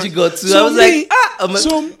is Energy God too. So I was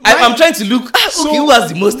I'm trying to look, okay, who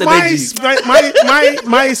has the most energy?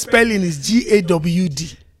 My spelling is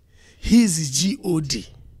GAWD. His is GOD.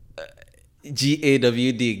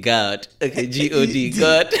 GAWD, God. Okay, GOD,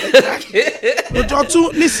 God. But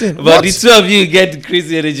Dotun, listen. But the two of you get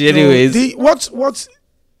crazy energy anyways. What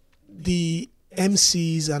the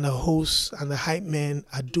MCs and the hosts and the hype men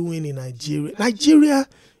are doing in Nigeria. Nigeria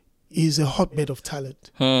is a hotbed of talent,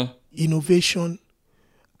 innovation,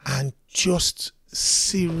 and just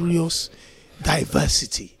serious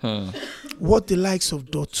diversity. What the likes of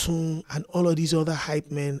Dotun and all of these other hype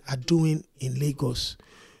men are doing in Lagos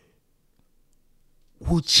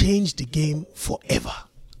will change the game forever.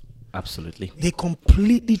 Absolutely. They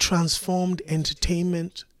completely transformed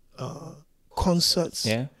entertainment, concerts.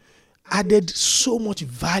 Yeah. Added so much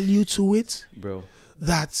value to it, bro,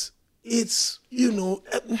 that it's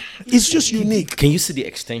it's just unique. Can you see the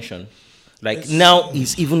extension? Like now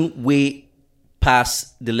it's even way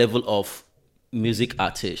past the level of music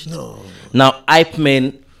artists. No. Now hype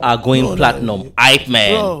men are going platinum. No. Hype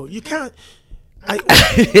men. Bro, you can't.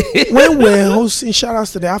 When we're hosting, shout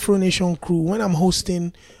outs to the Afro Nation crew. When I'm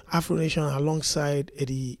hosting Afro Nation alongside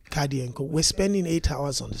Eddie Cardi and Co, we're spending 8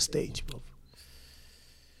 hours on the stage, bro.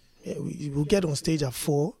 Yeah, we'll get on stage at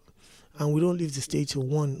 4 and we don't leave the stage till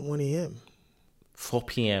 1 a.m. 4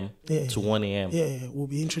 p.m. to 1 a.m. Yeah, we'll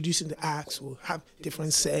be introducing the acts, we'll have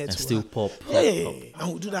different sets. And still pop. And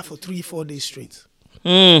we'll do that for 3-4 days straight.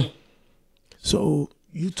 So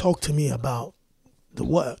you talk to me about the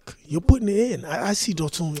work. You're putting it in. I see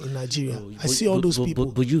Dotun in Nigeria. I see all those people.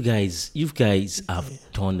 But you guys have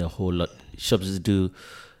done a whole lot. Shops do,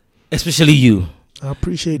 especially you. I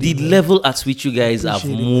appreciate the level at which you guys have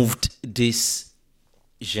moved this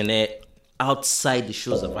genre outside the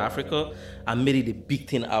shores of Africa and made it a big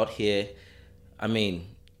thing out here. I mean,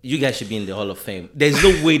 you guys should be in the Hall of Fame. There's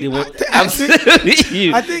no way they won't. I think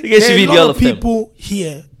you guys should be in the Hall of Fame. People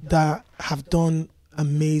here that have done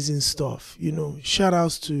amazing stuff. Shout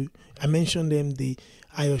outs to, I mentioned them, the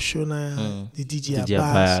Ayoshona, the DJ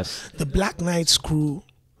Abbas, the Black Knights crew.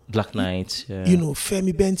 Black Knight, yeah.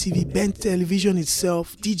 Femi Ben TV, Ben Television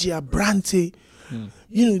itself, DJ Abrante.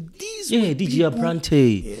 These DJ people,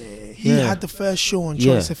 Abrante. He had the first show on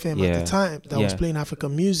Choice FM at the time that was playing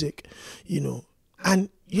African music, And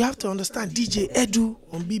you have to understand, DJ Edu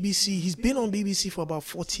on BBC, he's been on BBC for about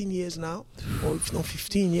 14 years now, or if not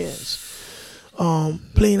 15 years,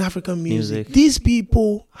 playing African music. These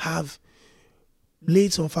people have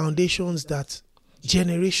laid some foundations that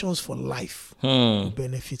generations for life will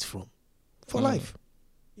benefit from. For life.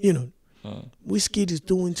 Wizkid is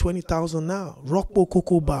doing 20,000 now. Rockbo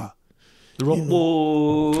Cocoa Bar.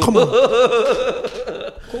 Rockbo. Come on.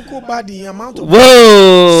 Cocoa Bar, the amount of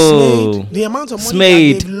Whoa. the amount of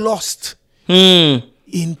money that they've lost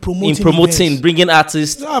in promoting events. Bringing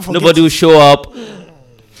artists. Nobody will show up.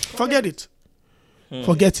 Forget it.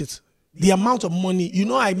 Forget it. The amount of money,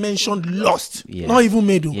 I mentioned lost. Not even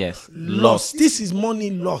made. Yes. Lost. This is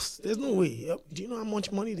money lost. There's no way. Do you know how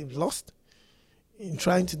much money they've lost in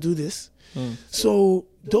trying to do this? So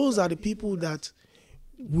those are the people that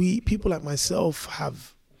people like myself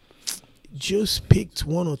have just picked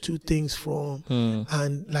one or two things from.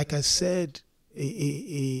 And like I said,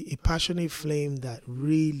 a passionate flame that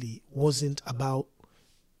really wasn't about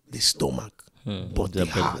the stomach, but the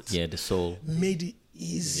heart. The soul. Made it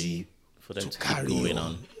easy for them to carry keep going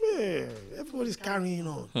on. Yeah, everybody's carrying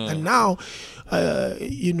on. And now,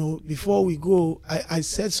 before we go, I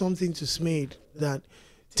said something to Smade that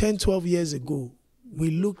 10, 12 years ago, we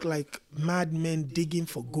looked like madmen digging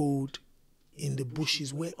for gold in the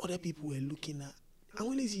bushes where other people were looking at. And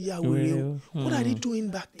when they see what are they doing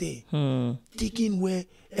back there? Digging where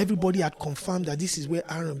everybody had confirmed that this is where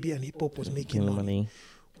R&B and hip-hop was making money.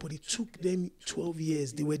 But it took them 12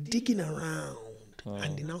 years. They were digging around.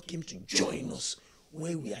 And they now came to join us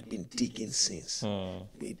where we had been digging since.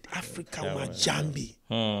 With Africa Majambi.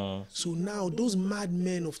 So now those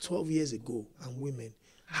madmen of 12 years ago and women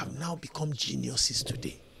have now become geniuses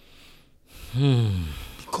today.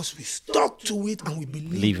 Because we stuck to it and we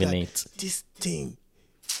believe that this thing,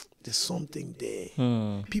 there's something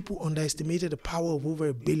there. People underestimated the power of over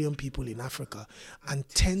 1 billion people in Africa and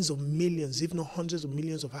tens of millions, if not hundreds of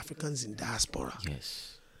millions of Africans in diaspora.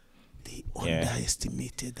 Yes. They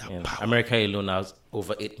underestimated that power. America alone has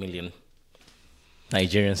over 8 million.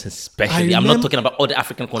 Nigerians especially. I'm not talking about other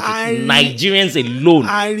African countries. Nigerians alone.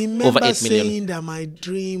 I remember over 8 million. saying that my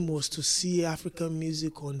dream was to see African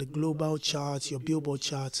music on the global charts, your Billboard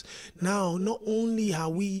charts. Now, not only are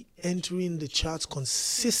we entering the charts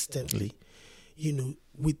consistently,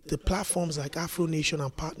 with the platforms like Afro Nation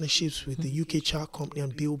and partnerships with the UK chart company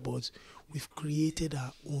and Billboards, we've created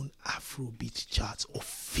our own Afrobeat charts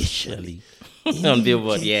officially. On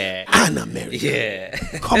Billboard, and America.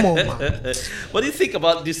 Come on, man. What do you think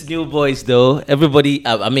about these new boys, though? Everybody,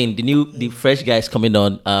 the fresh guys coming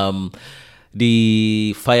on.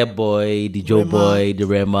 The Fireboy, the Joe Rema. Boy, the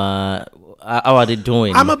Rema. How are they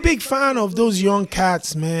doing? I'm a big fan of those young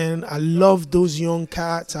cats, man. I love those young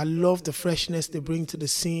cats. I love the freshness they bring to the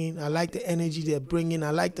scene. I like the energy they're bringing.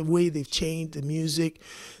 I like the way they've changed the music.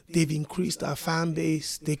 They've increased our fan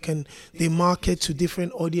base. They market to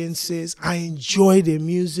different audiences. I enjoy their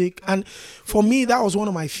music. And for me, that was one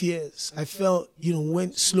of my fears. I felt,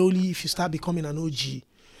 when slowly, if you start becoming an OG,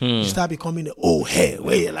 you start becoming the old hair,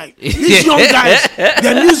 where you're like, these young guys,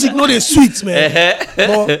 their music, no, they're sweet, man.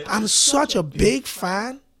 But I'm such a big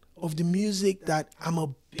fan of the music that I'm a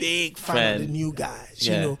big fan of the new guys.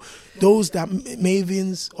 Those that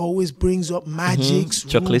Mavins always brings up, Magics,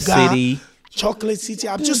 Chocolate Ruga, City. Chocolate City.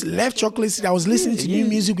 I've just left Chocolate City. I was listening to new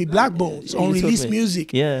music with Black Bones, unreleased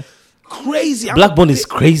music. Yeah. Crazy. Black Bone is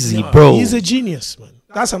crazy, bro. He's a genius, man.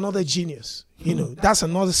 That's another genius. That's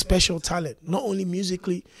another special talent. Not only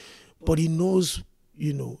musically, but he knows,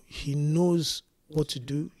 he knows what to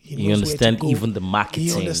do. He understands even the marketing.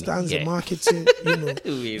 He understands the marketing.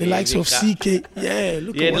 The likes of CK. Yeah,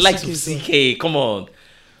 look at the what likes CK of CK. Come on.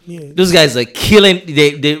 Yeah. Those guys are killing.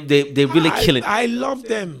 They really killing. I love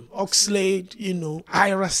them. Oxlade,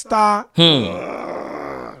 Ira Star.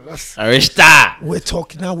 Ira Star. We're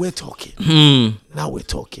talking. Now we're talking. Now we're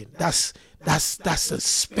talking. That's a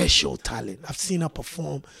special talent. I've seen her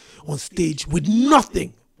perform on stage with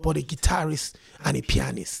nothing but a guitarist and a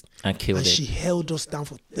pianist. And she held us down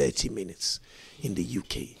for 30 minutes in the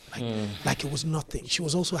UK. Like it was nothing. She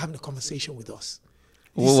was also having a conversation with us.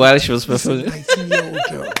 While she was performing. 19-year-old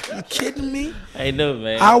girl. You kidding me? I know,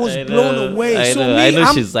 man. I was blown away. I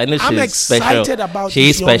know she's I'm excited special. about She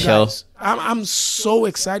is special. guys. I'm so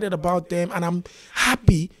excited about them, and I'm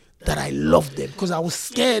happy that I loved them because I was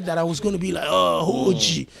scared that I was going to be like, oh,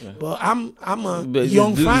 OG. But I'm a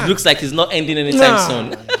young fan. It looks like it's not ending anytime soon.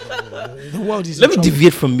 The world is. Let me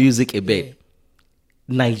deviate from music a bit.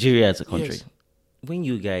 Nigeria as a country. Yes. When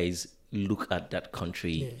you guys look at that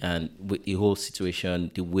country and with the whole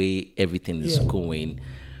situation, the way everything is going,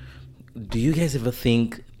 do you guys ever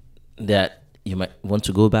think that you might want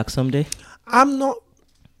to go back someday? I'm not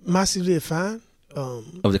massively a fan.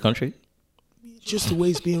 Of the country? Just the way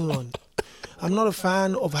it's being run. I'm not a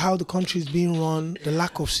fan of how the country is being run, the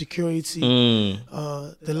lack of security,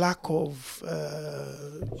 the lack of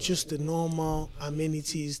just the normal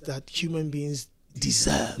amenities that human beings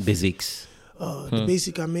deserve. Basics. The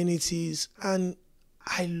basic amenities. And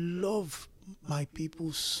I love my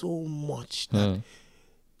people so much that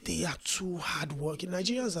they are too hardworking.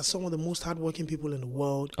 Nigerians are some of the most hardworking people in the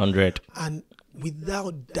world. 100. And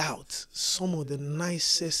without doubt, some of the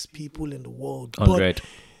nicest people in the world. 100.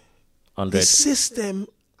 But the system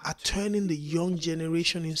are turning the young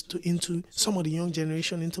generation into some of the young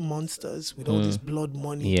generation into monsters with all this blood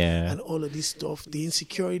money and all of this stuff, the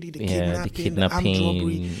insecurity, the kidnapping, the armed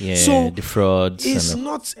robbery. So the frauds. It's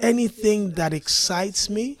not anything that excites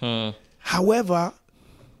me. However,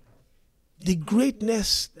 the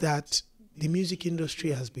greatness that the music industry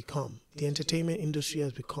has become, the entertainment industry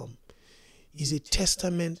has become, is a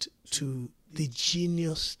testament to the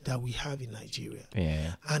genius that we have in Nigeria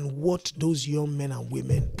and what those young men and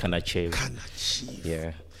women can achieve.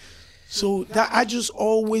 Yeah. So that I just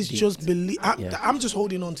always just believe. I'm just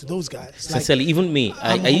holding on to those guys. Sincerely, even me,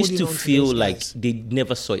 I used to feel like they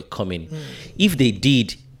never saw it coming. If they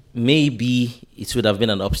did, maybe it would have been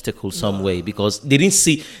an obstacle some way because they didn't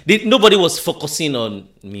see. Nobody was focusing on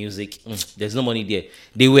music. There's no money there.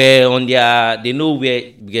 They were on their. They know where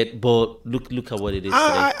we get. But look at what it is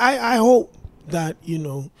today. I hope that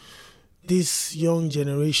this young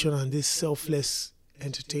generation and these selfless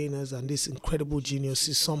entertainers and these incredible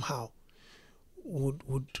geniuses somehow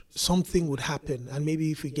something would happen, and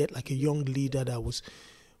maybe if we get like a young leader that was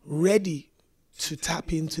ready to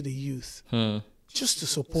tap into the youth. Just to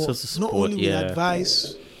support, not only with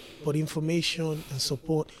advice, but information and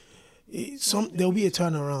support. There'll be a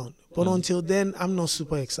turnaround. But until then, I'm not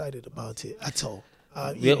super excited about it at all.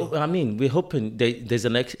 We're hoping there's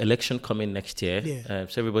an election coming next year.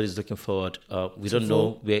 So everybody's looking forward. We don't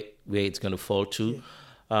know where it's going to fall to.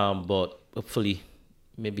 But hopefully,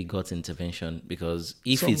 maybe God's intervention. Because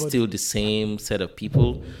if it's still the same set of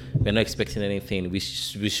people, we're not expecting anything. We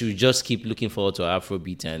should just keep looking forward to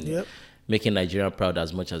Afrobeat and making Nigeria proud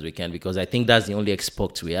as much as we can, because I think that's the only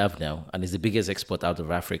export we have now, and it's the biggest export out of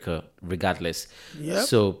Africa, regardless.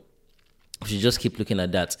 So we should just keep looking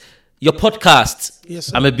at that. Your podcast, yes,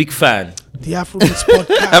 sir. I'm a big fan. The Afrobeat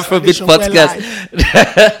podcast. Afrobeat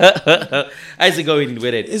podcast. How's it going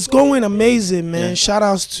with it? It's going amazing, man. Shout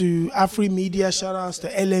outs to Afri Media. Shout outs to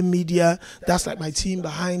LM Media. That's like my team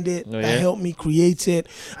behind it that helped me create it.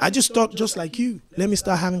 I just thought, just like you, let me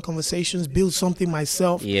start having conversations, build something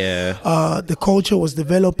myself. The culture was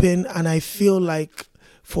developing, and I feel like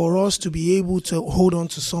for us to be able to hold on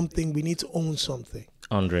to something, we need to own something.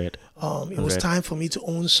 100. It was time for me to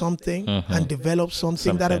own something and develop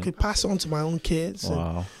something that I could pass on to my own kids.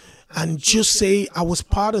 And just say I was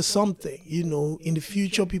part of something. In the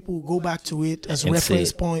future, people will go back to it as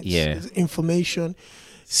reference points, as information,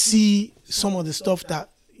 see some of the stuff that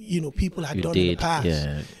people had done in the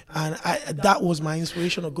past. And that was my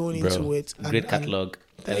inspiration of going into it. Great catalog.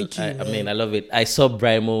 Thank you. I mean, I love it. I saw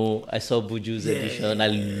Brimo. I saw Buju's edition. I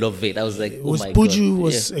love it. I was like, oh my Buju God.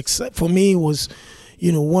 was for me was.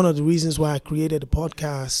 One of the reasons why I created a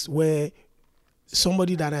podcast where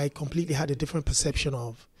somebody that I completely had a different perception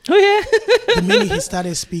of. The minute he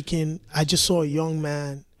started speaking, I just saw a young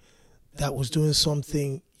man that was doing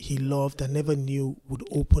something he loved and never knew would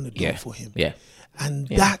open a door for him. And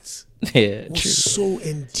that was so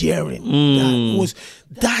endearing.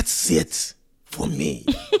 That's it for me.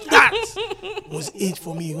 That was it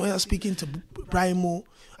for me. When I was speaking to Brimo,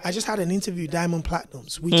 I just had an interview, Diamond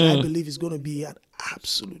Platinums, which I believe is going to be an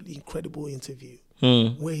absolutely incredible interview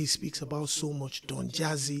where he speaks about so much Don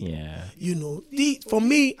Jazzy. For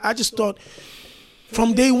me, I just thought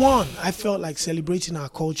from day one, I felt like celebrating our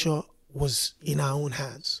culture was in our own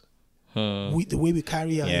hands. The way we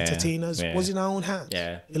carry our entertainers was in our own hands.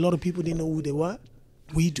 A lot of people didn't know who they were.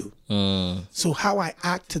 We do. So how I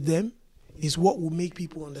act to them is what will make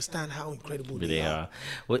people understand how incredible they are.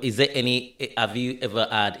 Well, have you ever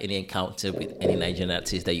had any encounter with any Nigerian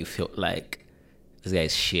artist that you felt like this guy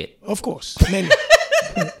is shit? Of course, many.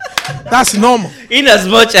 That's normal. In as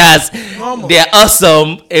much as Normal. they're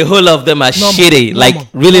awesome, a whole lot of them are Normal. shitty. Like Normal.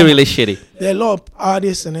 really, Normal. really shitty. There are a lot of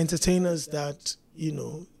artists and entertainers that,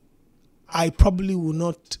 I probably will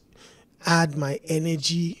not add my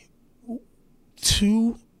energy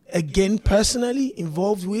to again personally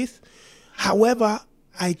involved with. However,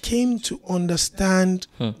 I came to understand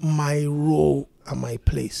my role and my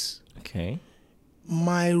place. Okay.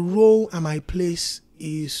 My role and my place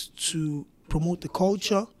is to promote the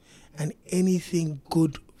culture and anything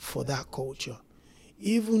good for that culture.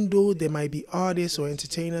 Even though there might be artists or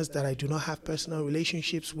entertainers that I do not have personal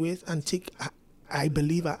relationships with and I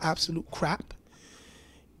believe are absolute crap,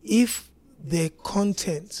 if their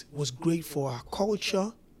content was great for our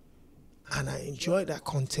culture and I enjoy that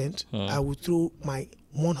content, I would throw my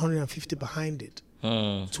 150 behind it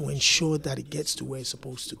to ensure that it gets to where it's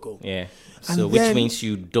supposed to go. Yeah. And So which then- means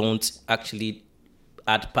you don't actually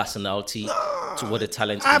add personality to what the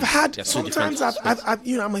talent I've is. had They're two different sometimes I've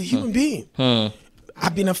I'm a human being.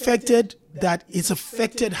 I've been affected that it's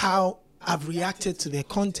affected how I've reacted to their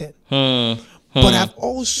content. But I've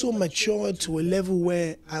also matured to a level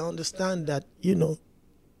where I understand that,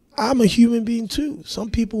 I'm a human being too. Some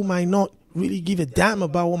people might not really give a damn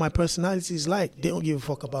about what my personality is like. They don't give a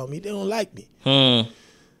fuck about me. They don't like me.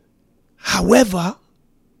 However,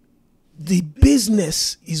 the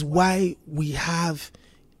business is why we have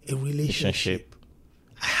a relationship.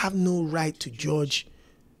 I have no right to judge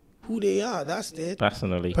who they are. That's their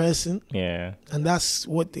Personally. person, Yeah. and that's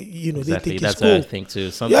what they Exactly. they think That's is what I cool. think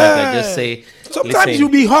too. Sometimes I just say, Sometimes listen, you'll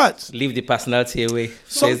be hurt. leave the personality away. Face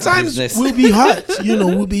Sometimes business. we'll be hurt.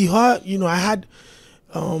 We'll be hurt.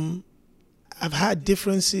 I've had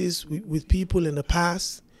differences with people in the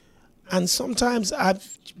past, and sometimes I've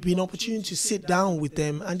been opportunity to sit down with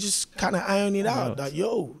them and just kind of iron it out. That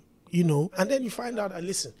and then you find out that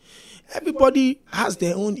listen, everybody has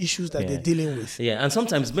their own issues that they're dealing with. Yeah, and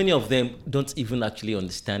sometimes many of them don't even actually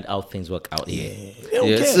understand how things work out here. They don't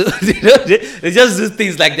care. So they just do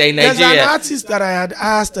things like that in There's an Nigeria. artist that I had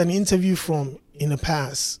asked an interview from in the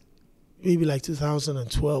past, maybe like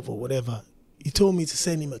 2012 or whatever. He told me to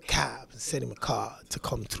send him a cab, send him a car to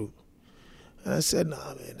come through. And I said,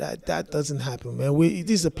 nah, man, that doesn't happen, man.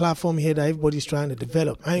 This is a platform here that everybody's trying to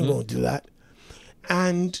develop. I ain't going to do that.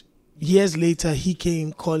 And years later, he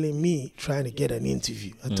came calling me, trying to get an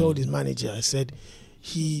interview. I told his manager, I said,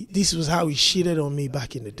 this was how he shitted on me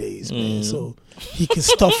back in the days, man. So he can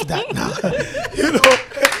stuff that now.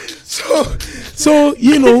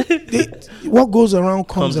 What goes around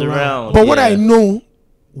comes around. But what I know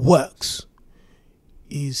works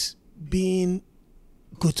is being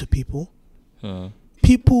good to people.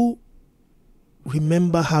 People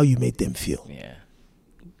remember how you made them feel. Yeah.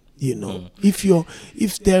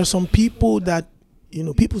 If there are some people that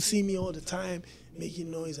people see me all the time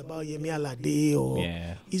making noise about Yemi Alade, or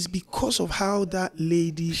it's because of how that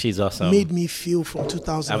lady She's awesome. made me feel from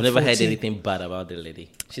 2014. I've never heard anything bad about the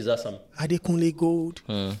lady. She's awesome. Adekunle Gold,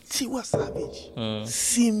 Tiwa Savage,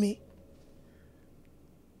 Simi.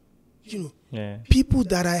 People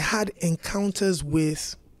that I had encounters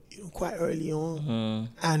with quite early on,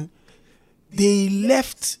 and they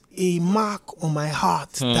left a mark on my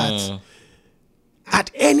heart that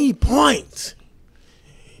at any point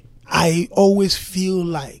I always feel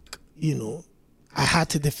like I had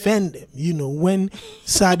to defend them.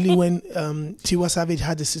 Sadly when Tiwa Savage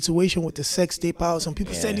had the situation with the sex tape out, some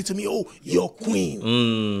people said it to me, "Oh, you're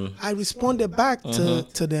queen." I responded back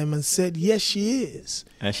to them and said, "Yes, she is."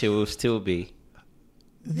 And she will still be.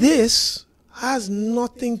 This has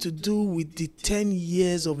nothing to do with the 10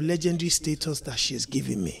 years of legendary status that she has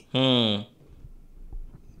given me.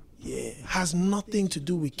 Has nothing to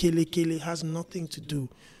do with Kele Kele, has nothing to do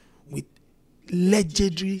with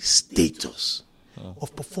legendary status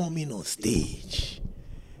of performing on stage.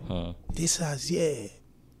 This has,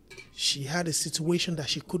 she had a situation that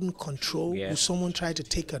she couldn't control. Someone tried to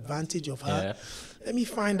take advantage of her. Let me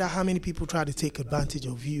find out how many people try to take advantage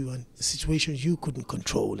of you and the situations you couldn't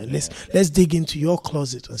control. And let's dig into your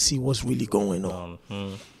closet and see what's really going on.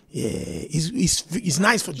 It's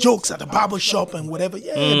nice for jokes at the barber shop and whatever.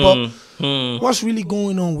 But what's really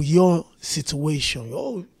going on with your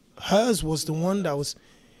situation? Hers was the one that was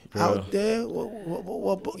out there.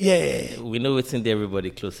 We know it's in there,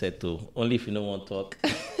 everybody closer to. Only if you don't want to talk.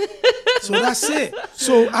 So that's it.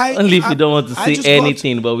 So only if you don't want to say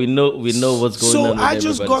anything, but we know what's going on. So I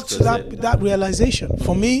just got to that realization.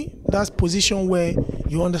 For me, that's position where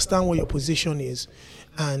you understand what your position is,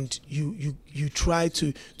 and you try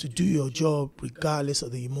to do your job regardless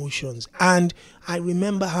of the emotions. And I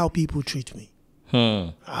remember how people treat me.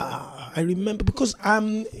 I remember, because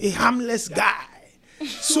I'm a harmless guy.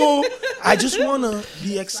 So I just want to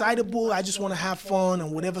be excitable. I just want to have fun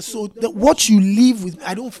and whatever. So what you leave with,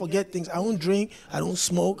 I don't forget things. I don't drink. I don't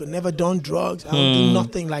smoke. I never done drugs. I don't do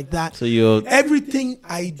nothing like that. So you're everything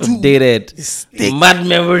I do updated. is stick. Mad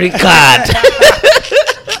memory card.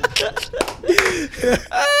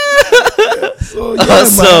 So, yeah,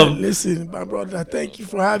 awesome. Man, listen, my brother, thank you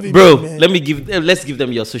for having Bro, me, man. let's give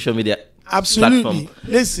them your social media Absolutely. platform.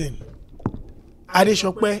 Listen,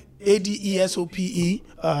 Adesope, Adesope,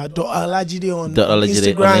 Olajide on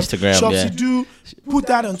Instagram. Shopsidu, put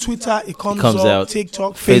that on Twitter. It comes out.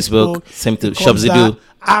 TikTok, Facebook, same to Shopsidu.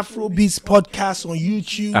 Afrobeats podcast on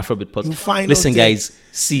YouTube. Afrobeat podcast. You'll find Listen, us there. guys,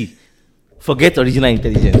 see, forget original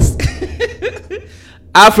intelligence.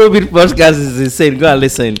 Afrobeat podcast is insane. Go and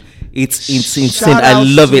listen. It's insane. Shout I out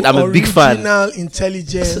love to it. I'm a big fan. Original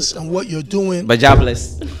intelligence and what you're doing. But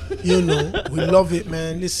jobless. You know, we love it,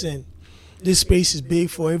 man. Listen, this space is big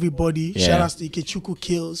for everybody. Yeah. Shout out to Ikechukwu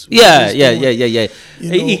Kills. Yeah. You know,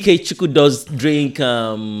 Ike Chuku does drink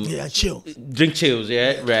yeah, chill. drink chills,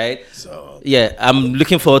 yeah, right. So Yeah, I'm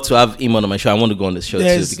looking forward to have him on my show. I want to go on the show too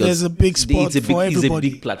because there's a big spot for everybody. It's a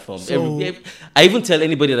big platform. So- I even tell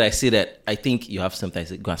anybody that I say that I think you have something. I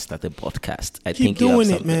say, go and start a podcast. I Keep think you have doing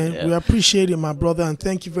it, something, man. yeah. We appreciate it, my brother, and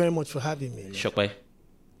thank you very much for having me. Shokwe,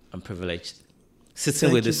 I'm privileged. Sitting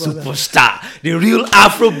Thank with you, the brother. superstar, the real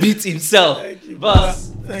Afrobeat himself.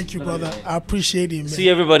 Boss. Thank you, brother. I appreciate it, man. See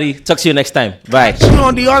you, everybody. Talk to you next time. Bye. See you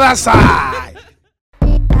on the other side.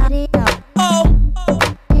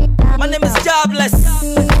 My name is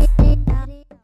Jobless.